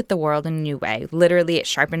look at the world in a new way. Literally, it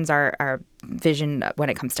sharpens our vision when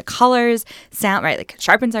it comes to colors, sound, right? Like it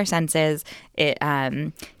sharpens our senses. It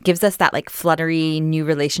gives us that like fluttery new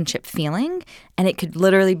relationship feeling. And it could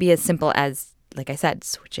literally be as simple as, like I said,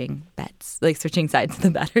 switching beds, like switching sides of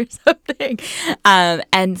the bed or something.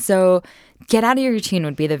 And so get out of your routine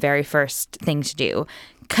would be the very first thing to do.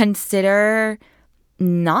 Consider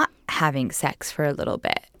not having sex for a little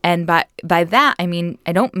bit. And by that, I mean,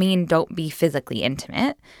 I don't mean don't be physically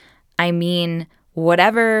intimate. I mean,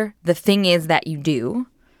 whatever the thing is that you do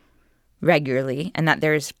regularly and that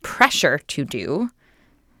there's pressure to do,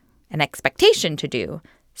 an expectation to do,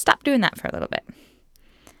 stop doing that for a little bit.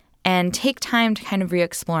 And take time to kind of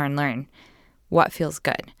re-explore and learn what feels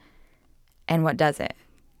good and what doesn't.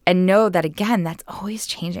 And know that, again, that's always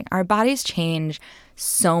changing. Our bodies change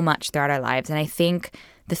so much throughout our lives. And I think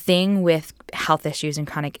the thing with health issues and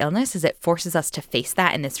chronic illness is it forces us to face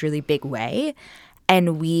that in this really big way.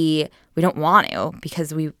 And we don't want to,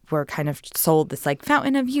 because we were kind of sold this like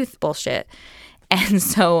fountain of youth bullshit. And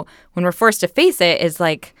so when we're forced to face it, it's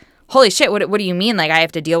like, holy shit, what do you mean? Like, I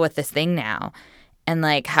have to deal with this thing now. And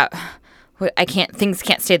like things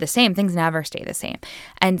can't stay the same. Things never stay the same.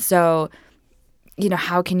 And so,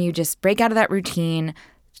 how can you just break out of that routine,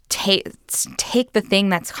 take the thing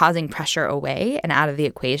that's causing pressure away and out of the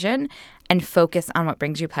equation, and focus on what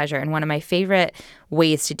brings you pleasure? And one of my favorite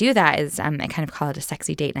ways to do that is I kind of call it a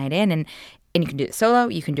sexy date night in. And you can do it solo.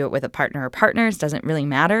 You can do it with a partner or partners. Doesn't really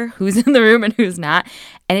matter who's in the room and who's not.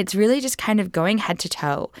 And it's really just kind of going head to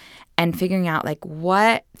toe and figuring out like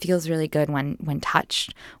what feels really good when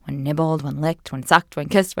touched, when nibbled, when licked, when sucked, when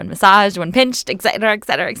kissed, when massaged, when pinched, et cetera, et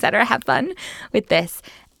cetera, et cetera. Have fun with this.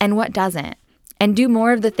 And what doesn't. And do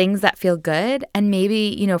more of the things that feel good. And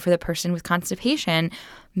maybe, for the person with constipation,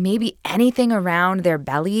 maybe anything around their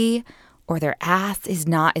belly or their ass is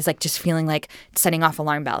like just feeling like setting off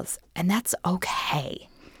alarm bells. And that's okay.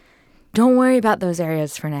 Don't worry about those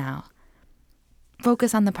areas for now.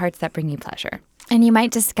 Focus on the parts that bring you pleasure. And you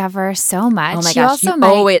might discover so much. Oh my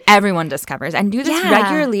gosh. Everyone discovers. And do this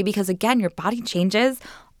regularly because, again, your body changes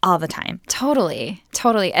all the time. Totally.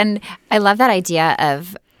 And I love that idea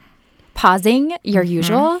of pausing your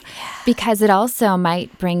usual, because it also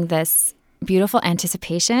might bring this beautiful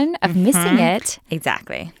anticipation of missing it.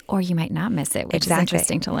 Exactly. Or you might not miss it, which is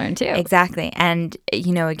interesting to learn too. Exactly. And,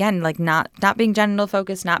 again, like not being genital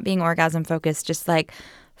focused, not being orgasm focused, just like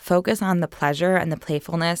focus on the pleasure and the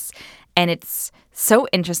playfulness. And it's so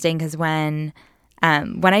interesting because when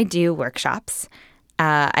I do workshops,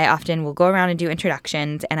 I often will go around and do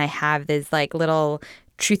introductions, and I have this like little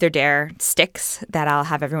truth or dare sticks that I'll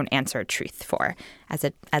have everyone answer a truth for as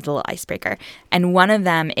a little icebreaker. And one of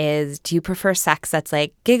them is, do you prefer sex that's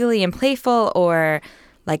like giggly and playful or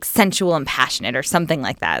like sensual and passionate or something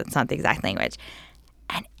like that? It's not the exact language.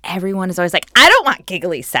 And everyone is always like, I don't want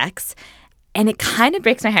giggly sex. And it kind of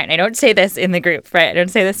breaks my heart. And I don't say this in the group, right? I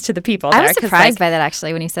don't say this to the people. I was surprised by that,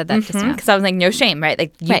 actually, when you said that just now. Because I was like, no shame, right?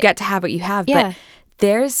 Like, you get to have what you have. Yeah. But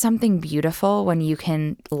there's something beautiful when you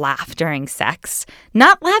can laugh during sex.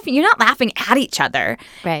 Not laughing. You're not laughing at each other.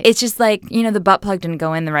 Right. It's just like, the butt plug didn't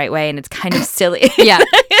go in the right way and it's kind of silly. Yeah.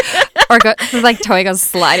 Or like toy goes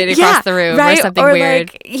sliding across the room or something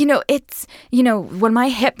weird. Like, it's, when my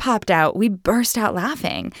hip popped out, we burst out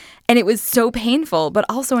laughing. And it was so painful. But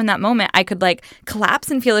also in that moment, I could like collapse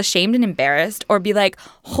and feel ashamed and embarrassed or be like,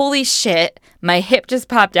 holy shit, my hip just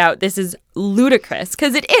popped out. This is ludicrous.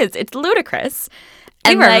 Because it is. It's ludicrous.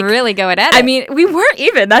 And we were really going at it. I mean, we weren't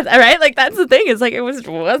even. That's right. Like, that's the thing. Is like it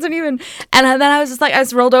wasn't even. And then I was just like, I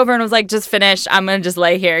just rolled over and was like, just finish. I'm gonna just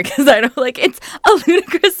lay here because I don't like it's a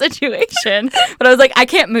ludicrous situation. But I was like, I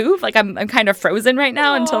can't move. Like I'm kind of frozen right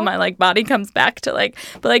now until my like body comes back to like.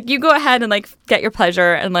 But like you go ahead and like get your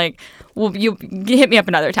pleasure and like. Well, you hit me up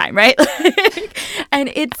another time, right?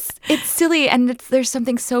 And it's silly, and there's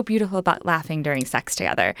something so beautiful about laughing during sex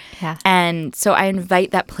together. Yeah. And so I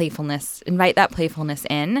invite that playfulness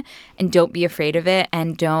in, and don't be afraid of it,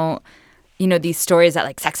 and don't, these stories that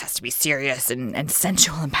like sex has to be serious and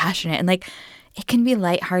sensual and passionate, and like it can be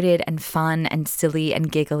lighthearted and fun and silly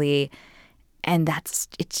and giggly, and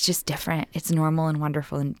it's just different. It's normal and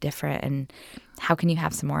wonderful and different, and how can you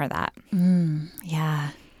have some more of that? Yeah.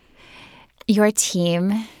 Your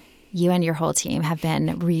team, you and your whole team have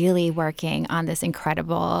been really working on this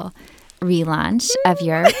incredible relaunch of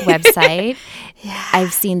your website. Yeah.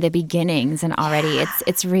 I've seen the beginnings and already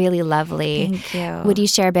it's really lovely. Thank you. Would you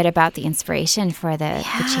share a bit about the inspiration for the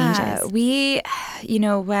changes? We,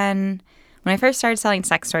 when I first started selling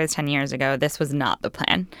sex toys 10 years ago, this was not the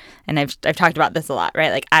plan. And I've talked about this a lot,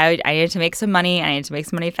 right? Like I needed to make some money. I needed to make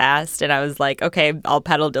some money fast. And I was like, okay, I'll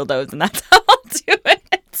peddle dildos and that's how I'll do it.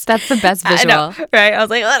 That's the best visual. I know, right? I was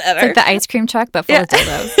like, whatever. It's like the ice cream truck, but full of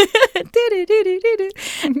dildos.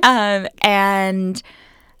 And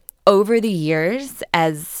over the years,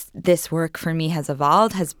 as this work for me has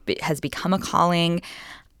evolved, has become a calling,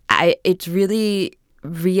 it's really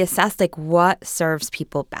reassessed like what serves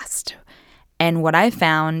people best. And what I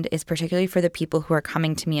found is, particularly for the people who are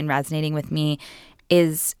coming to me and resonating with me,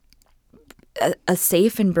 is a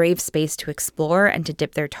safe and brave space to explore and to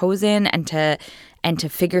dip their toes in and to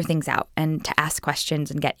figure things out and to ask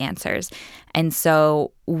questions and get answers. And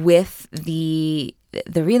so with the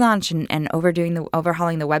relaunch and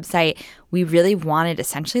overhauling the website, we really wanted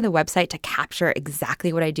essentially the website to capture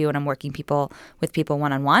exactly what I do when I'm working with people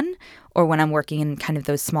one-on-one, or when I'm working in kind of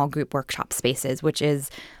those small group workshop spaces, which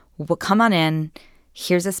is, well, come on in,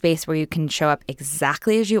 here's a space where you can show up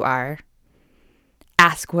exactly as you are,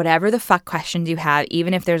 ask whatever the fuck questions you have,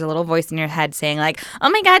 even if there's a little voice in your head saying like, oh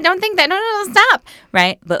my God, don't think that, no, stop,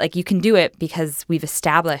 right? But like you can do it because we've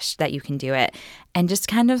established that you can do it, and just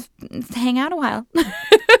kind of hang out a while.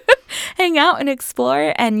 Hang out and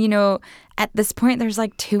explore. And, at this point, there's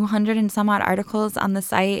like 200 and some odd articles on the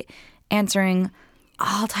site answering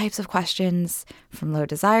all types of questions, from low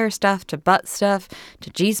desire stuff to butt stuff to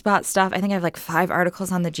G-spot stuff. I think I have like 5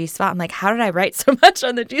 articles on the G-spot. I'm like, how did I write so much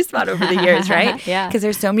on the G-spot over the years, right? Yeah. Because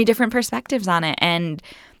there's so many different perspectives on it. And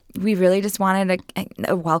we really just wanted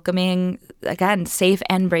a welcoming, again, safe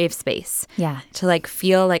and brave space. Yeah. To like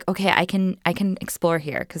feel like, okay, I can explore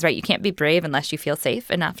here. Because, right, you can't be brave unless you feel safe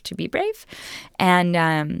enough to be brave. And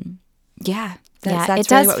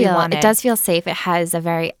That's really what we wanted. It does feel safe. It has a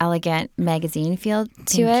very elegant magazine feel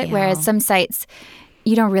to it, whereas some sites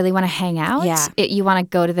you don't really want to hang out. Yeah. You want to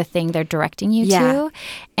go to the thing they're directing you to,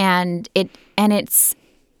 and it's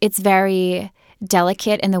very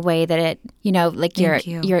delicate in the way that it, like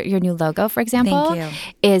your new logo, for example,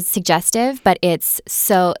 is suggestive, but it's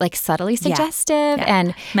so like subtly suggestive.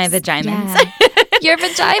 And my vaginas. Yeah. Your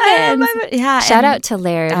vaginas. Shout out to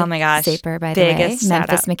Laird. Oh my gosh. Saper, by the way.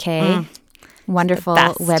 Memphis McKay. Wonderful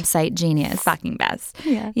website genius. Fucking best.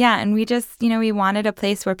 Yeah. Yeah. And we just, we wanted a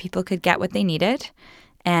place where people could get what they needed.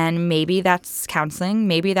 And maybe that's counseling.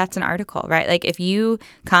 Maybe that's an article, right? Like if you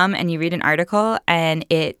come and you read an article and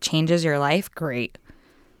it changes your life, great.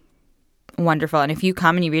 Wonderful. And if you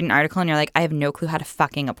come and you read an article and you're like, I have no clue how to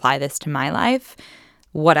fucking apply this to my life,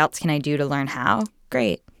 what else can I do to learn how?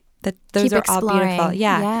 Great. Those are all beautiful.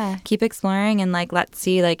 Yeah. Keep exploring and like, let's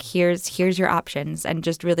see, like, here's your options, and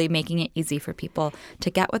just really making it easy for people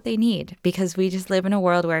to get what they need, because we just live in a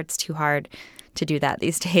world where it's too hard to do that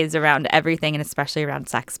these days around everything, and especially around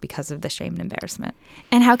sex because of the shame and embarrassment.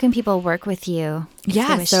 And how can people work with you?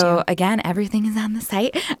 Yeah, so again, everything is on the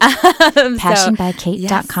site.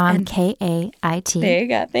 Passionbykate.com, Kait. There you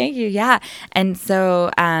go. Thank you. Yeah. And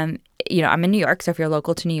so, I'm in New York. So if you're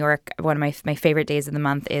local to New York, one of my favorite days of the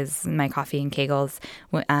month is my Coffee and Kegels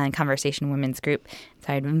Conversation Women's Group.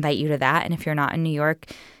 So I'd invite you to that. And if you're not in New York,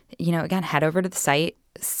 again, head over to the site,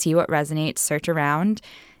 see what resonates, search around.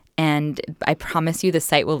 And I promise you the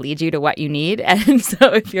site will lead you to what you need. And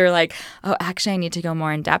so if you're like, oh, actually, I need to go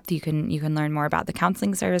more in depth, you can learn more about the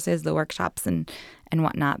counseling services, the workshops, and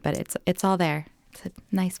whatnot. But it's all there. It's a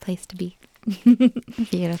nice place to be.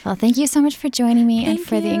 Beautiful. Thank you so much for joining me and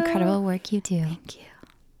for the incredible work you do. Thank you.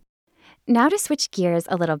 Now to switch gears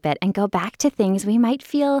a little bit and go back to things we might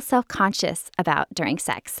feel self-conscious about during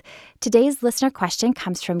sex. Today's listener question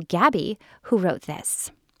comes from Gabby, who wrote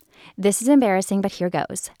this. This is embarrassing, but here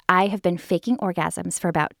goes. I have been faking orgasms for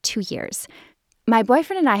about 2 years. My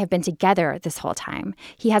boyfriend and I have been together this whole time.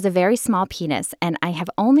 He has a very small penis, and I have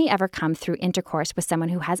only ever come through intercourse with someone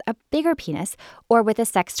who has a bigger penis or with a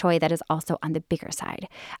sex toy that is also on the bigger side.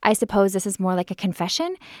 I suppose this is more like a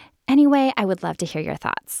confession. Anyway, I would love to hear your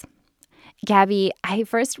thoughts. Gabby, I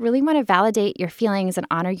first really want to validate your feelings and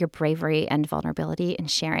honor your bravery and vulnerability in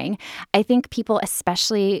sharing. I think people,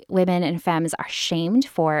 especially women and femmes, are shamed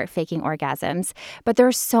for faking orgasms, but there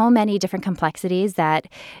are so many different complexities that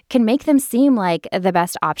can make them seem like the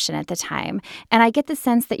best option at the time. And I get the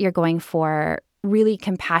sense that you're going for really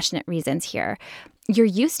compassionate reasons here. You're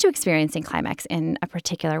used to experiencing climax in a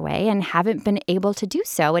particular way and haven't been able to do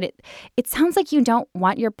so. And it sounds like you don't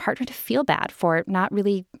want your partner to feel bad for not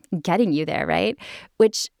really getting you there, right?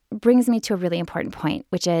 Which brings me to a really important point,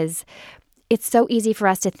 which is it's so easy for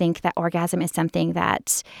us to think that orgasm is something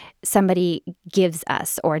that somebody gives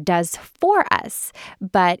us or does for us.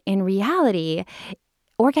 But in reality,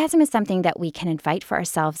 orgasm is something that we can invite for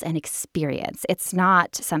ourselves and experience. It's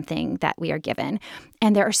not something that we are given.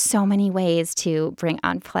 And there are so many ways to bring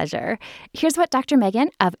on pleasure. Here's what Dr.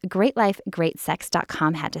 Megan of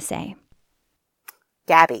GreatLifeGreatSex.com had to say.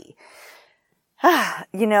 Gabby,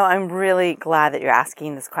 I'm really glad that you're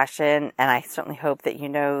asking this question, and I certainly hope that you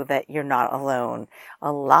know that you're not alone.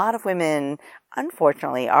 A lot of women,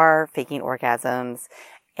 unfortunately, are faking orgasms,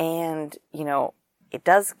 and, it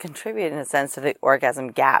does contribute in a sense to the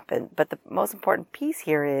orgasm gap. But the most important piece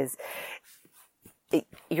here is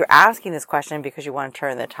you're asking this question because you want to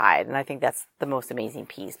turn the tide. And I think that's the most amazing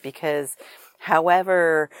piece, because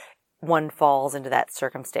however one falls into that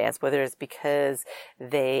circumstance, whether it's because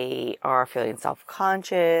they are feeling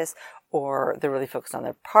self-conscious or they're really focused on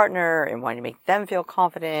their partner and wanting to make them feel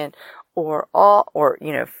confident, or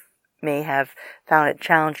may have found it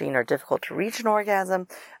challenging or difficult to reach an orgasm,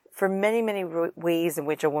 for many, many ways in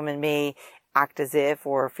which a woman may act as if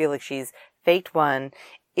or feel like she's faked one,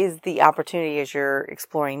 is the opportunity, as you're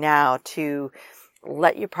exploring now, to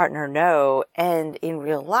let your partner know, and in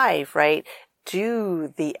real life, right,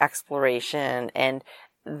 do the exploration and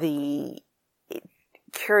the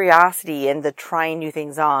curiosity and the trying new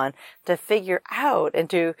things on to figure out and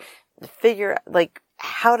to figure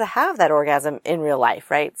how to have that orgasm in real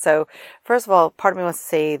life, right? So first of all, part of me wants to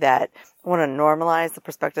say that I want to normalize the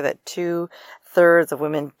perspective that 2/3 of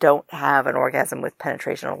women don't have an orgasm with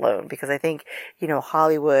penetration alone, because I think,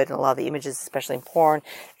 Hollywood and a lot of the images, especially in porn,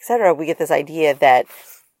 etc., we get this idea that,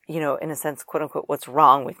 in a sense, quote unquote, what's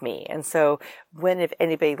wrong with me? And so if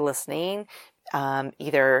anybody listening,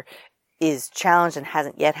 either is challenged and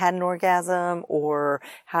hasn't yet had an orgasm, or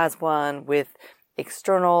has one with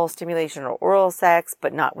external stimulation or oral sex,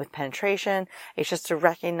 but not with penetration, it's just to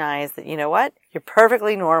recognize that, you're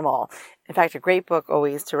perfectly normal. In fact, a great book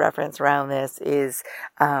always to reference around this is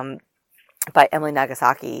by Emily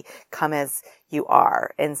Nagasaki, Come As You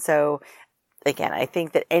Are. And so, again, I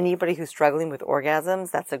think that anybody who's struggling with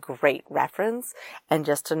orgasms, that's a great reference, and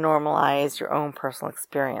just to normalize your own personal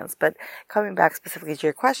experience. But coming back specifically to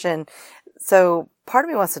your question, so part of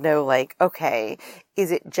me wants to know, okay,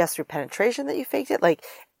 is it just through penetration that you faked it?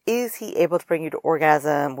 Is he able to bring you to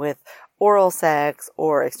orgasm with oral sex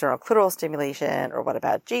or external clitoral stimulation? Or what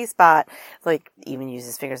about G-spot? Even use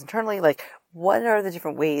his fingers internally? What are the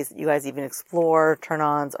different ways that you guys even explore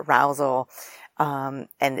turn-ons, arousal?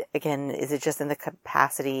 And again, is it just in the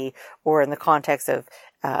capacity or in the context of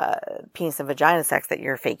penis and vagina sex that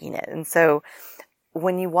you're faking it? And so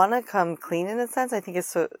when you want to come clean in a sense, I think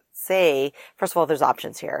it's to say, first of all, there's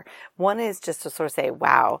options here. One is just to sort of say,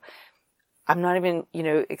 wow, I'm not even,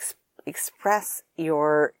 express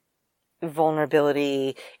your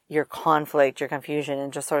vulnerability, your conflict, your confusion,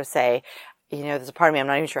 and just sort of say, there's a part of me, I'm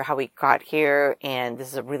not even sure how we got here, and this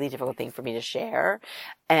is a really difficult thing for me to share.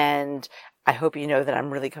 And I hope you know that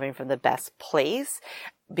I'm really coming from the best place,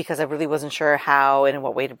 because I really wasn't sure how and in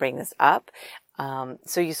what way to bring this up.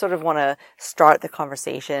 So you sort of want to start the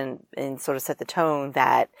conversation and sort of set the tone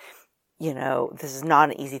that, this is not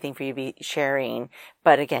an easy thing for you to be sharing,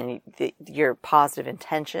 but again, your positive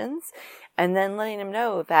intentions, and then letting them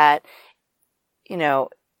know that,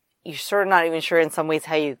 you're sort of not even sure in some ways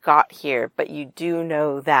how you got here, but you do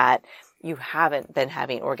know that you haven't been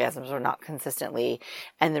having orgasms or not consistently.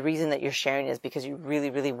 And the reason that you're sharing is because you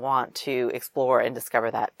really, really want to explore and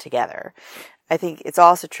discover that together. I think it's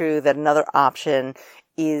also true that another option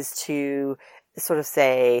is to sort of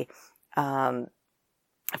say,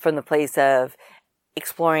 from the place of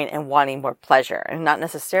exploring and wanting more pleasure, and not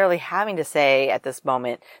necessarily having to say at this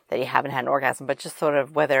moment that you haven't had an orgasm, but just sort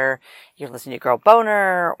of whether you're listening to Girl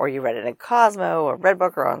Boner or you read it in Cosmo or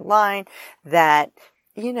Redbook or online, that,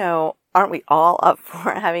 aren't we all up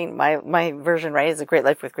for having my version, right, is a great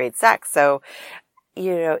life with great sex. So,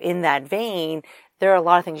 in that vein, there are a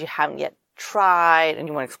lot of things you haven't yet tried and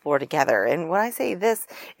you want to explore together. And when I say this,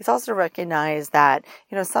 it's also to recognize that,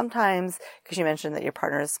 sometimes, because you mentioned that your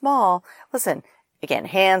partner is small, listen, again,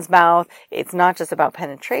 hands, mouth, it's not just about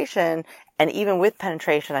penetration. And even with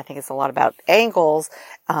penetration, I think it's a lot about angles,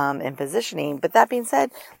 and positioning. But that being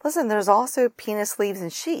said, listen, there's also penis sleeves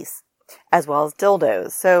and sheaths, as well as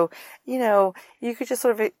dildos. So, you could just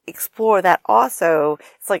sort of explore that also.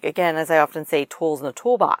 It's like, again, as I often say, tools in the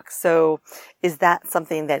toolbox. So is that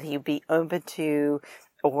something that he'd be open to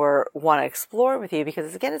or want to explore with you?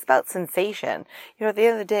 Because again, it's about sensation. At the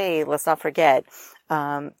end of the day, let's not forget,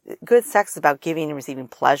 good sex is about giving and receiving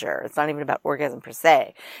pleasure. It's not even about orgasm per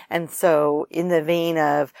se. And so in the vein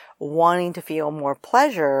of wanting to feel more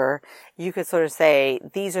pleasure, you could sort of say,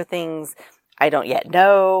 these are things I don't yet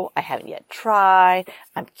know, I haven't yet tried,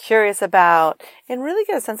 I'm curious about, and really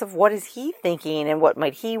get a sense of what is he thinking and what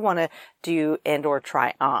might he want to do and or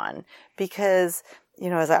try on. Because,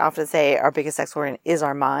 as I often say, our biggest sex organ is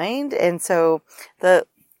our mind. And so the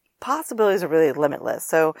possibilities are really limitless.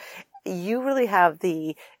 So you really have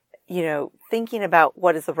the, thinking about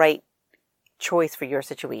what is the right choice for your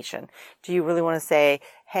situation. Do you really want to say,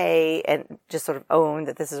 hey, and just sort of own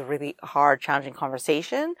that this is a really hard, challenging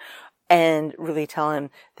conversation? And really tell him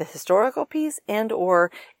the historical piece, and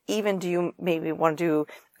or even do you maybe want to do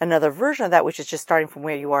another version of that, which is just starting from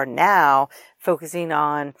where you are now, focusing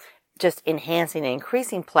on just enhancing and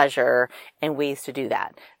increasing pleasure and ways to do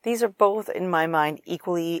that. These are both, in my mind,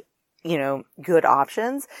 equally, good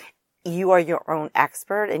options. You are your own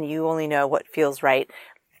expert and you only know what feels right,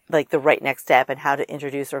 like the right next step, and how to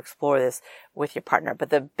introduce or explore this with your partner. But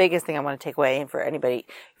the biggest thing I want to take away, and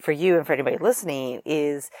for you and for anybody listening,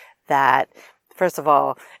 is that, first of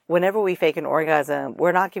all, whenever we fake an orgasm,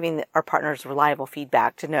 we're not giving our partners reliable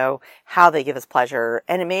feedback to know how they give us pleasure.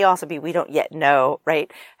 And it may also be we don't yet know, right,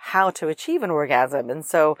 how to achieve an orgasm. And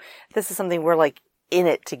so this is something we're like in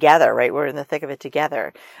it together, right? We're in the thick of it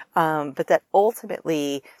together. But that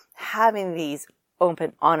ultimately having these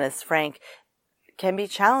open, honest, frank, can be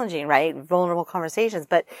challenging, right? Vulnerable conversations,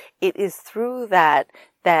 but it is through that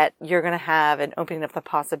you're going to have an opening up the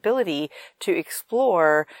possibility to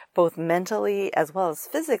explore both mentally as well as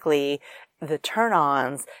physically the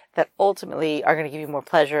turn-ons that ultimately are going to give you more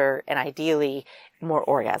pleasure and ideally more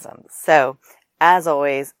orgasms. So, as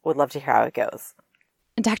always, would love to hear how it goes.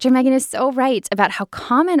 Dr. Megan is so right about how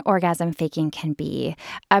common orgasm faking can be.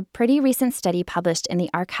 A pretty recent study published in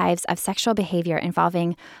the Archives of Sexual Behavior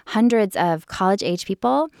involving hundreds of college-age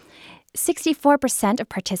people, 64% of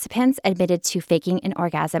participants admitted to faking an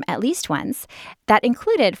orgasm at least once. That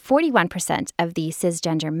included 41% of the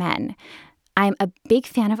cisgender men. I'm a big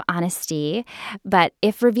fan of honesty, but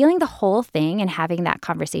if revealing the whole thing and having that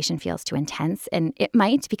conversation feels too intense, and it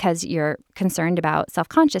might because you're concerned about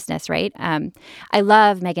self-consciousness, right? I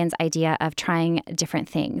love Megan's idea of trying different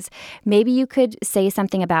things. Maybe you could say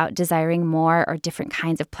something about desiring more or different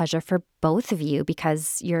kinds of pleasure for both of you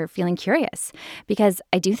because you're feeling curious. Because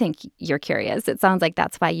I do think you're curious. It sounds like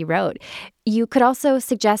that's why you wrote. You could also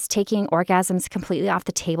suggest taking orgasms completely off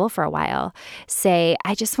the table for a while. Say,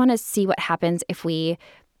 I just want to see what happens if we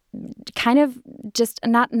kind of just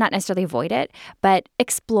not necessarily avoid it, but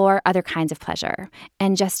explore other kinds of pleasure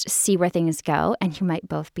and just see where things go. And you might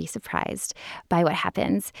both be surprised by what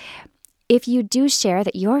happens. If you do share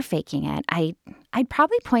that you're faking it, I'd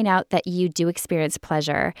probably point out that you do experience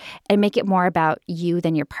pleasure and make it more about you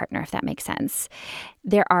than your partner, if that makes sense.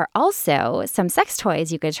 There are also some sex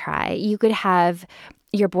toys you could try. You could have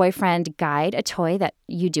your boyfriend guide a toy that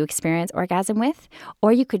you do experience orgasm with,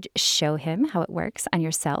 or you could show him how it works on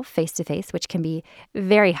yourself face to face, which can be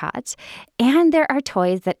very hot. And there are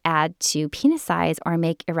toys that add to penis size or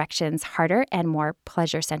make erections harder and more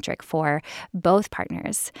pleasure-centric for both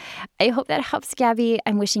partners. I hope that helps, Gabby.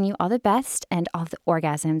 I'm wishing you all the best and all the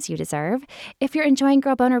orgasms you deserve. If you're enjoying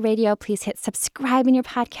Girl Boner Radio, please hit subscribe in your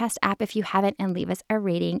podcast app if you haven't and leave us a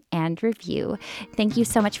rating and review. Thank you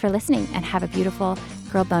so much for listening and have a beautiful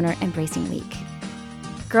Girl Boner Embracing Week.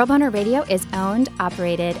 Girl Boner Radio is owned,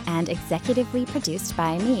 operated, and executively produced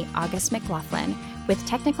by me, August McLaughlin, with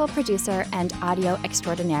technical producer and audio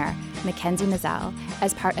extraordinaire, Mackenzie Mazzell,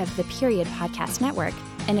 as part of the Period Podcast Network,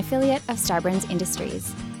 an affiliate of Starburns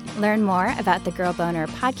Industries. Learn more about the Girl Boner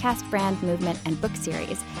podcast brand movement and book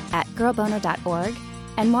series at girlboner.org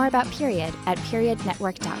and more about Period at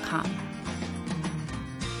periodnetwork.com.